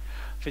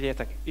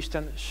 Figyeljetek,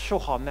 Isten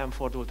soha nem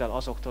fordult el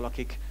azoktól,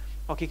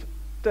 akik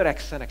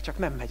törekszenek, csak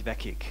nem megy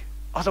nekik.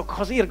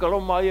 Azokhoz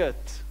irgalommal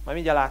jött. Majd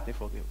mindjárt látni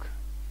fogjuk.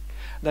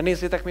 De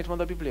nézzétek, mit mond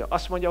a Biblia.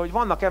 Azt mondja, hogy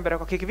vannak emberek,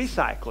 akik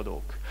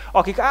viszálykodók,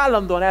 akik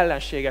állandóan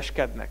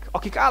ellenségeskednek,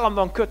 akik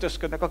állandóan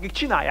kötözködnek, akik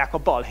csinálják a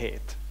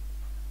balhét.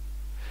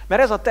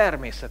 Mert ez a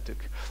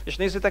természetük. És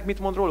nézzétek, mit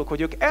mond róluk,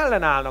 hogy ők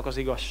ellenállnak az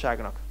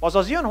igazságnak.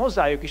 Azaz jön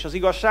hozzájuk is az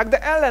igazság,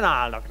 de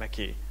ellenállnak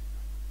neki.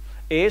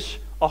 És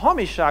a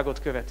hamisságot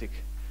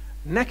követik.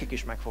 Nekik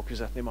is meg fog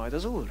fizetni majd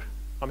az Úr,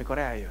 amikor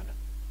eljön.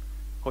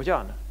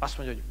 Hogyan? Azt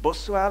mondja, hogy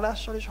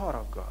bosszúállással és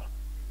haraggal.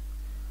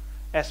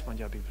 Ezt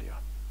mondja a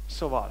Biblia.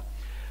 Szóval,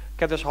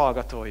 kedves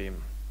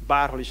hallgatóim,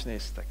 bárhol is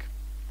néztek,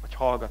 vagy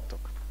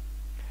hallgattok,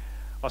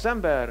 az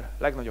ember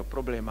legnagyobb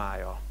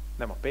problémája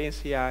nem a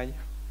pénzhiány,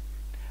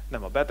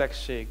 nem a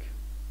betegség,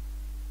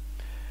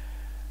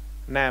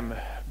 nem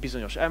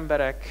bizonyos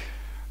emberek,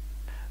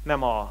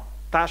 nem a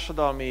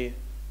társadalmi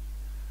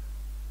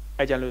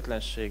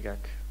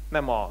egyenlőtlenségek,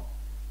 nem a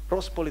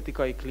rossz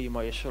politikai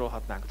klíma, és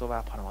sorolhatnánk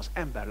tovább, hanem az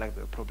ember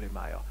legnagyobb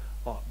problémája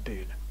a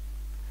bűn.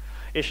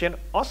 És én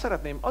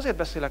azért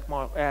beszélek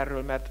ma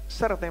erről, mert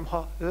szeretném,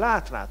 ha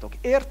látnátok,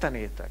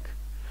 értenétek,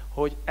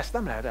 hogy ezt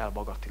nem lehet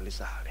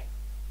elbagatilizálni.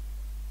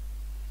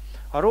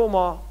 A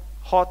Róma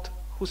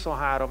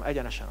 6:23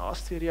 egyenesen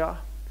azt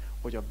írja,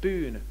 hogy a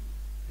bűn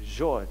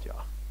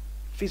zsoldja,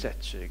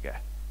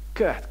 fizetsége,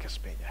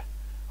 következménye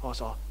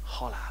az a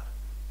halál.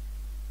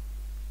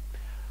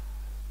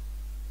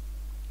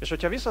 És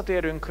hogyha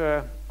visszatérünk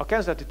a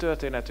kezdeti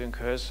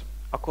történetünkhöz,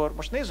 akkor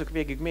most nézzük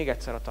végig még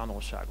egyszer a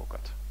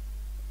tanulságokat.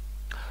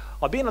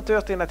 A béna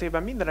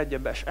történetében minden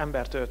egyes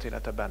ember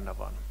története benne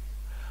van.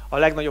 A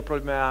legnagyobb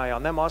problémája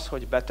nem az,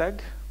 hogy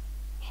beteg,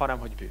 hanem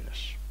hogy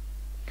bűnös.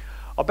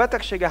 A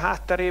betegsége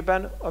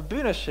hátterében a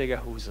bűnössége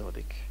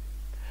húzódik.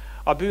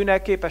 A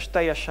bűne képes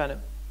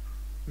teljesen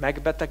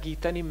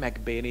megbetegíteni,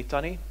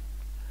 megbénítani.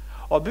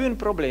 A bűn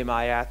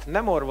problémáját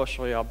nem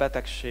orvosolja a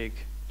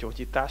betegség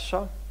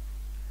gyógyítása,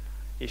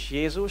 és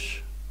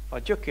Jézus a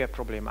gyökér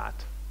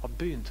problémát, a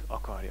bűnt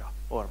akarja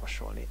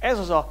orvosolni. Ez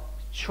az a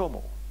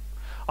csomó,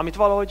 amit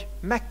valahogy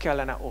meg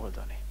kellene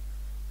oldani.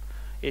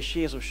 És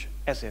Jézus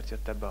ezért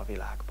jött ebbe a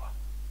világba,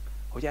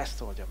 hogy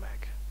ezt oldja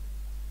meg.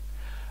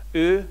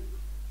 Ő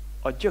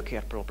a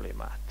gyökér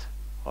problémát,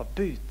 a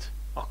bűnt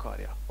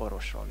akarja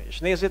orvosolni. És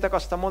nézzétek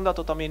azt a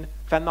mondatot, amin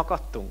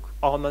fennakadtunk,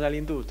 ahonnan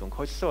elindultunk.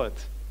 Hogy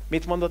szólt?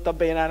 Mit mondott a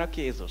bénának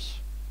Jézus?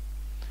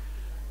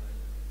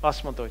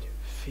 Azt mondta, hogy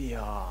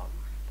fiam,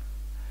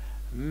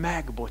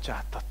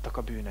 megbocsáttattak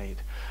a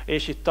bűneid.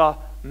 És itt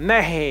a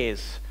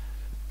nehéz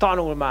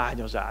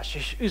tanulmányozás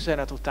és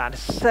üzenet után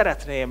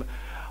szeretném,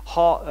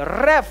 ha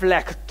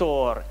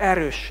reflektor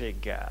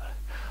erősséggel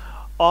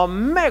a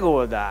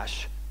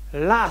megoldás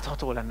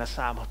látható lenne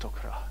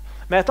számotokra.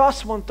 Mert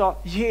azt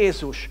mondta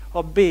Jézus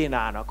a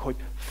bénának, hogy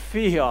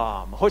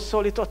fiam, hogy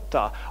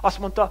szólította? Azt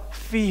mondta,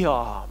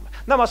 fiam.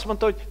 Nem azt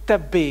mondta, hogy te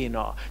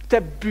béna, te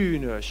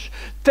bűnös,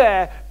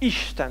 te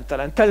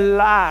istentelen, te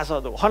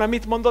lázadó, hanem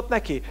mit mondott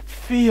neki?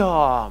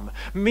 Fiam,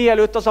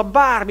 mielőtt az a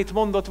bármit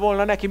mondott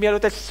volna neki,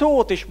 mielőtt egy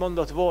szót is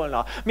mondott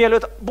volna,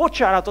 mielőtt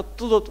bocsánatot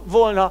tudott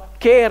volna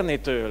kérni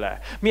tőle,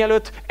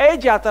 mielőtt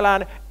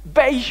egyáltalán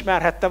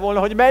beismerhette volna,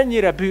 hogy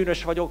mennyire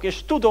bűnös vagyok,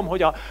 és tudom,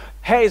 hogy a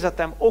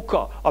helyzetem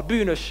oka a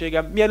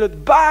bűnösségem, mielőtt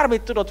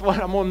bármit tudott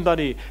volna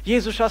mondani,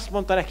 Jézus azt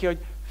mondta neki,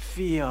 hogy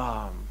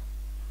fiam,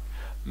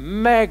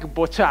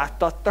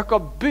 megbocsáttattak a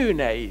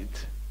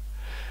bűneid.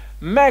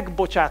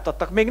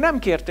 Megbocsáttattak. Még nem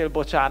kértél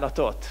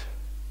bocsánatot.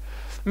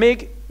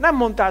 Még nem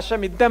mondtál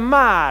semmit, de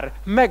már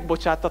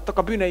megbocsáttattak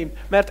a bűneim,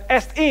 mert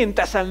ezt én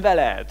teszem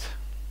veled.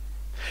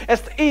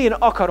 Ezt én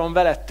akarom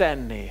veled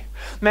tenni.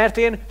 Mert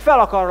én fel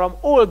akarom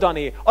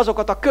oldani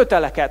azokat a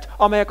köteleket,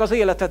 amelyek az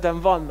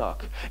életeden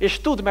vannak.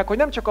 És tudd meg, hogy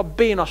nem csak a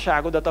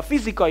bénaságodat, a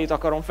fizikait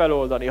akarom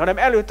feloldani, hanem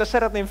előtte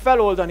szeretném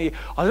feloldani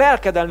a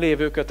lelkeden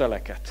lévő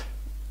köteleket.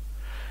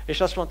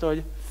 És azt mondta,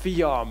 hogy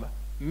fiam,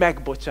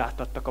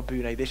 megbocsátattak a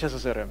bűneid, és ez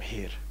az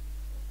örömhír.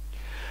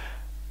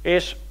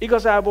 És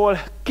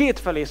igazából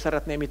kétfelé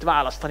szeretném itt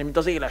választani, mint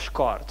az éles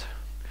kard,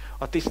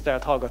 a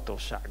tisztelt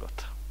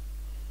hallgatóságot.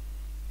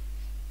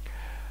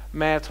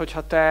 Mert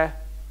hogyha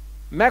te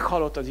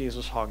Meghallottad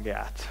Jézus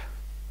hangját.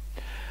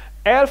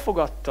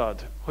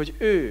 Elfogadtad, hogy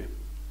ő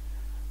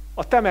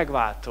a te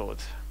megváltód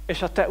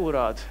és a te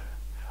urad,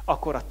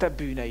 akkor a te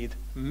bűneid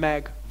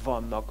meg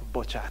vannak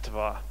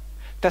bocsátva.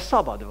 Te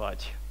szabad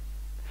vagy.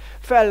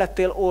 Fel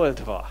lettél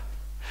oldva.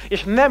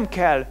 És nem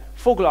kell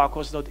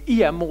foglalkoznod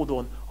ilyen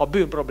módon a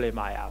bűn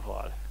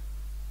problémájával.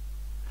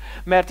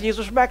 Mert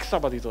Jézus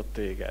megszabadított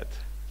téged.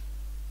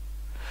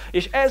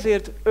 És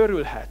ezért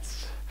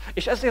örülhetsz.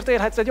 És ezért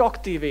élhetsz egy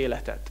aktív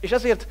életet. És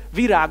ezért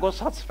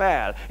virágozhatsz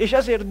fel. És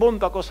ezért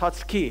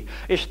bontakozhatsz ki.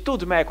 És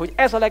tudd meg, hogy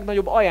ez a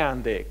legnagyobb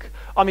ajándék,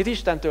 amit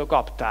Istentől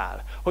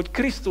kaptál. Hogy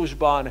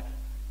Krisztusban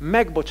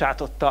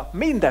megbocsátotta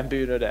minden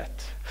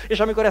bűnödet. És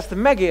amikor ezt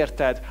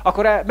megérted,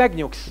 akkor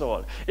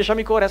megnyugszol. És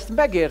amikor ezt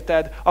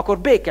megérted, akkor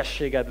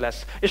békességed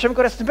lesz. És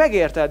amikor ezt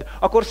megérted,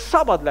 akkor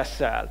szabad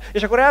leszel.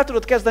 És akkor el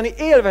tudod kezdeni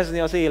élvezni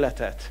az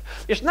életet.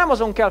 És nem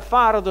azon kell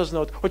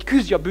fáradoznod, hogy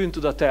küzdj a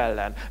bűntudat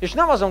ellen. És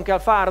nem azon kell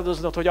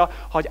fáradoznod,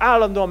 hogy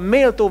állandóan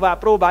méltóvá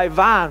próbálj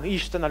válni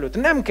Isten előtt.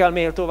 Nem kell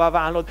méltóvá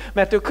válnod,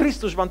 mert ő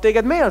Krisztusban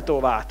téged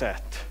méltóvá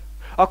tett.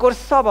 Akkor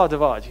szabad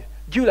vagy,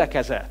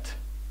 gyülekezet.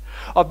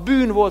 A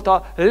bűn volt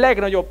a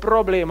legnagyobb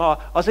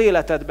probléma az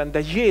életedben, de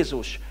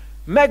Jézus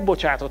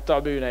megbocsátotta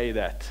a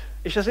bűneidet,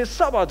 és ezért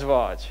szabad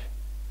vagy.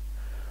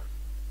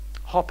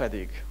 Ha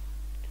pedig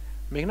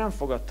még nem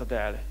fogadtad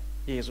el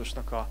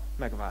Jézusnak a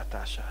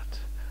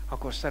megváltását,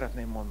 akkor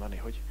szeretném mondani,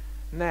 hogy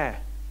ne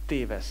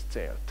téveszd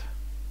célt.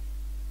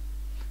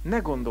 Ne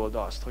gondold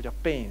azt, hogy a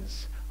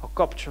pénz, a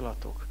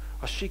kapcsolatok,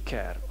 a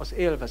siker, az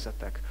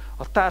élvezetek,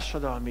 a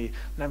társadalmi,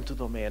 nem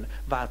tudom én,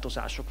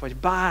 változások, vagy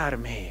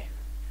bármi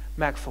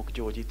meg fog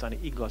gyógyítani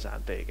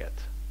igazán téged.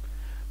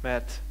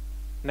 Mert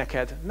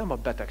neked nem a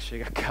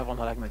betegségekkel van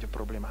a legnagyobb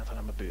problémát,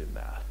 hanem a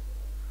bűnnel.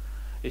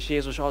 És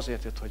Jézus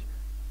azért jött, hogy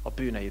a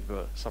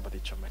bűneidből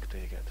szabadítson meg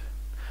téged.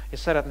 És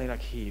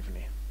szeretnélek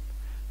hívni.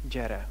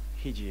 Gyere,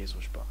 higgy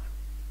Jézusban.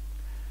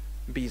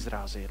 Bízd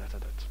rá az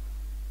életedet.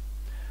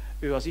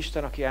 Ő az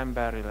Isten, aki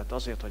emberré lett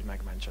azért, hogy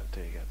megmentsen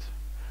téged.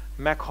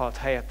 Meghalt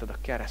helyetted a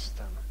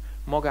kereszten.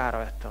 Magára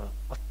vette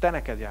a te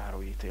neked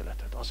járó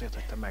ítéletet azért,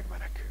 hogy te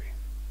megmenekülj.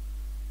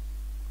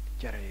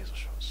 Gyere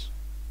Jézushoz.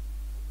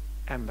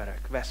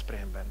 Emberek,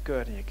 Veszprémben,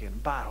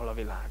 környékén, bárhol a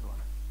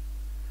világon.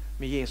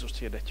 Mi Jézust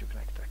hirdetjük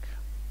nektek.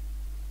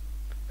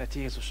 Mert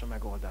Jézus a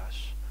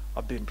megoldás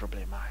a bűn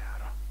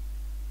problémájára.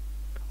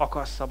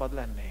 Akarsz szabad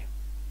lenni?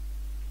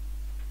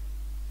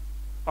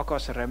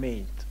 Akarsz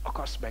reményt?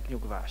 Akarsz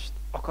megnyugvást?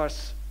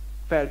 Akarsz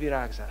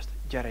felvirágzást?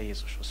 Gyere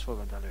Jézushoz,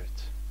 fogad el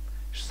őt,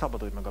 és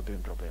szabadulj meg a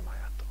bűn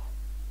problémájától.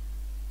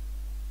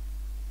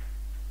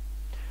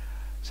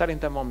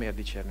 Szerintem van miért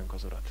dicsérnünk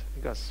az Urat,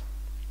 igaz?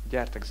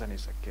 Gyertek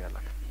zenészek,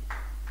 kérlek.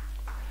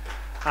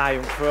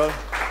 Álljunk föl.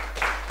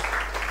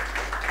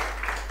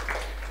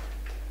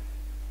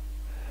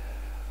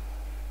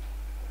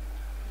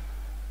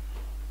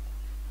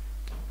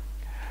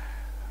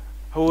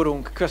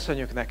 Úrunk,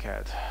 köszönjük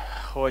neked,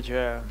 hogy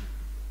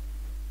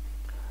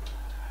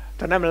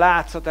te nem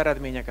látszat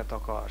eredményeket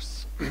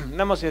akarsz.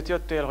 Nem azért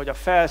jöttél, hogy a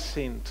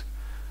felszínt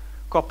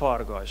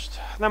kapargasd.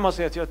 Nem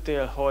azért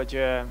jöttél,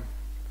 hogy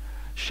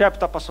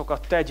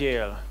sebtapaszokat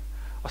tegyél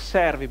a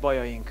szervi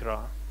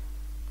bajainkra,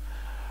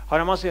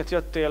 hanem azért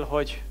jöttél,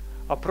 hogy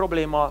a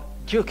probléma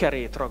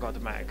gyökerét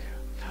ragad meg.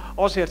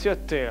 Azért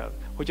jöttél,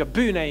 hogy a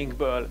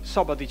bűneinkből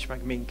szabadíts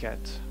meg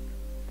minket.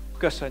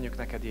 Köszönjük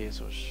neked,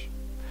 Jézus.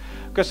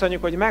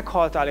 Köszönjük, hogy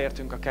meghaltál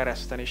értünk a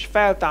kereszten, és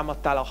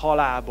feltámadtál a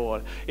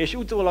halálból, és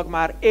utólag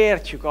már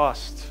értjük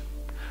azt,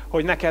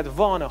 hogy neked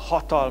van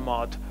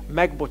hatalmad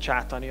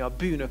megbocsátani a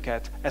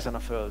bűnöket ezen a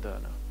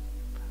földön.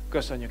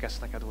 Köszönjük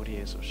ezt neked, Úr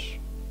Jézus.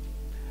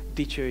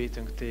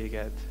 Dicsőítünk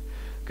téged.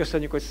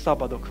 Köszönjük, hogy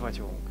szabadok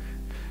vagyunk.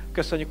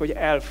 Köszönjük, hogy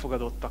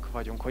elfogadottak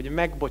vagyunk, hogy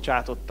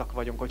megbocsátottak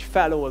vagyunk, hogy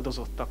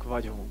feloldozottak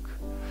vagyunk.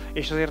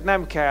 És azért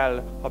nem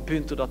kell a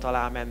bűntudat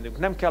alá mennünk,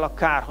 nem kell a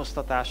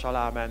kárhoztatás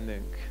alá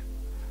mennünk.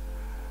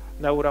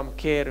 De Uram,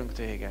 kérünk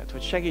téged,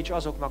 hogy segíts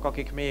azoknak,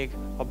 akik még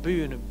a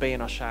bűn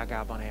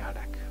bénaságában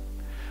élnek.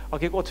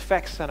 Akik ott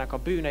fekszenek a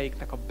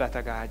bűneiknek a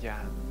beteg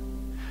ágyán.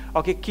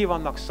 Akik ki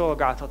vannak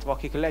szolgáltatva,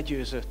 akik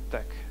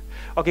legyőzöttek.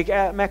 Akik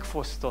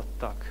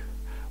megfosztottak.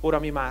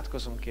 Uram,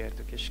 imádkozunk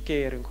értük, és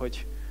kérünk,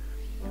 hogy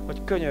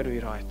könyörülj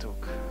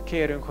rajtuk.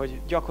 Kérünk,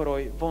 hogy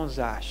gyakorolj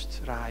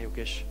vonzást rájuk,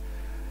 és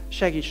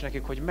segíts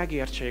nekik, hogy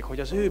megértsék, hogy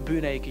az ő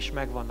bűneik is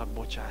meg vannak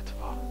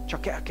bocsátva.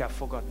 Csak el kell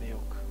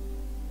fogadniuk.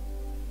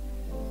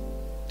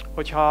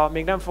 Hogyha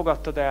még nem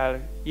fogadtad el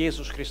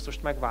Jézus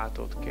Krisztust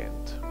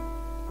megváltódként,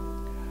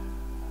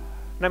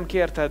 nem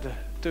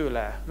kérted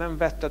tőle, nem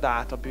vetted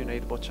át a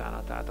bűneid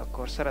bocsánatát,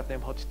 akkor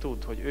szeretném, hogy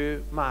tudd, hogy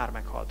ő már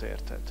meghalt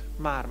érted,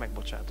 már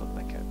megbocsátott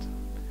neked.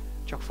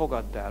 Csak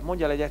fogadd el,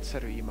 mondj el egy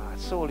egyszerű imát,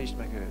 szólítsd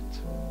meg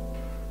őt,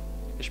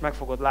 és meg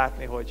fogod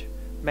látni, hogy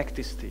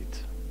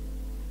megtisztít,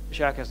 és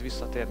elkezd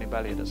visszatérni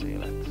beléd az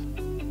élet.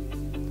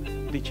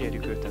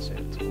 Dicsérjük őt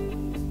ezért.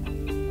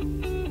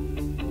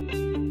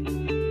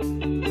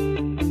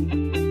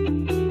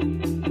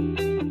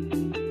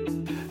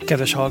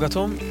 Kedves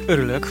hallgatóm,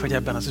 örülök, hogy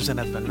ebben az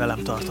üzenetben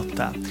velem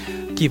tartottál.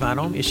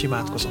 Kívánom és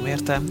imádkozom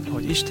érte,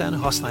 hogy Isten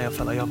használja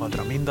fel a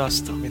javadra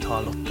mindazt, amit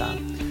hallottál.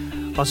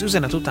 Az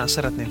üzenet után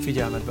szeretném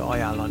figyelmetbe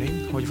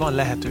ajánlani, hogy van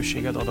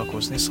lehetőséged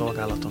adakozni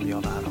szolgálatom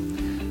javára.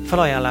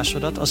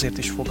 Felajánlásodat azért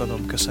is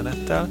fogadom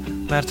köszönettel,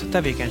 mert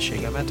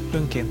tevékenységemet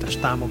önkéntes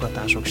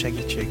támogatások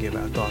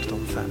segítségével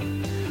tartom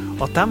fenn.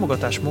 A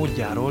támogatás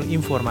módjáról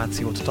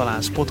információt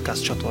találsz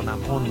podcast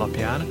csatornám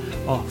honlapján,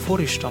 a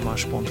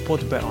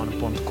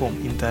foristamas.podbean.com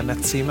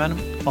internet címen,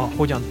 a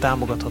Hogyan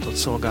támogathatod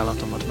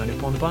szolgálatomat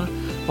menüpontban,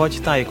 vagy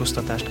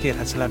tájékoztatást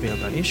kérhetsz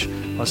levélben is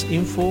az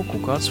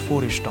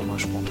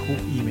info@foristamas.hu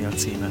e-mail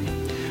címen.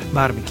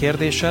 Bármi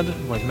kérdésed,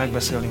 vagy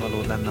megbeszélni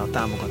valód lenne a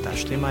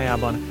támogatás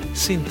témájában,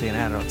 szintén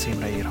erre a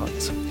címre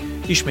írhatsz.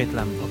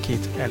 Ismétlem a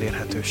két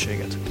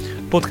elérhetőséget.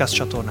 Podcast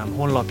csatornám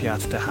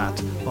honlapját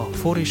tehát a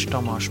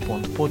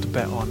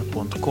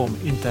foristamas.podbean.com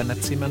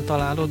internet címen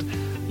találod,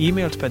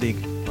 e-mailt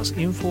pedig az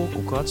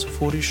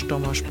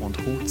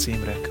info@foristamas.hu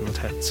címre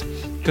küldhetsz.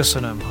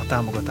 Köszönöm, ha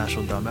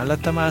támogatásoddal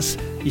mellettem állsz,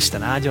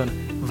 Isten áldjon,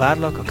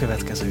 várlak a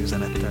következő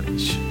üzenettel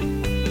is.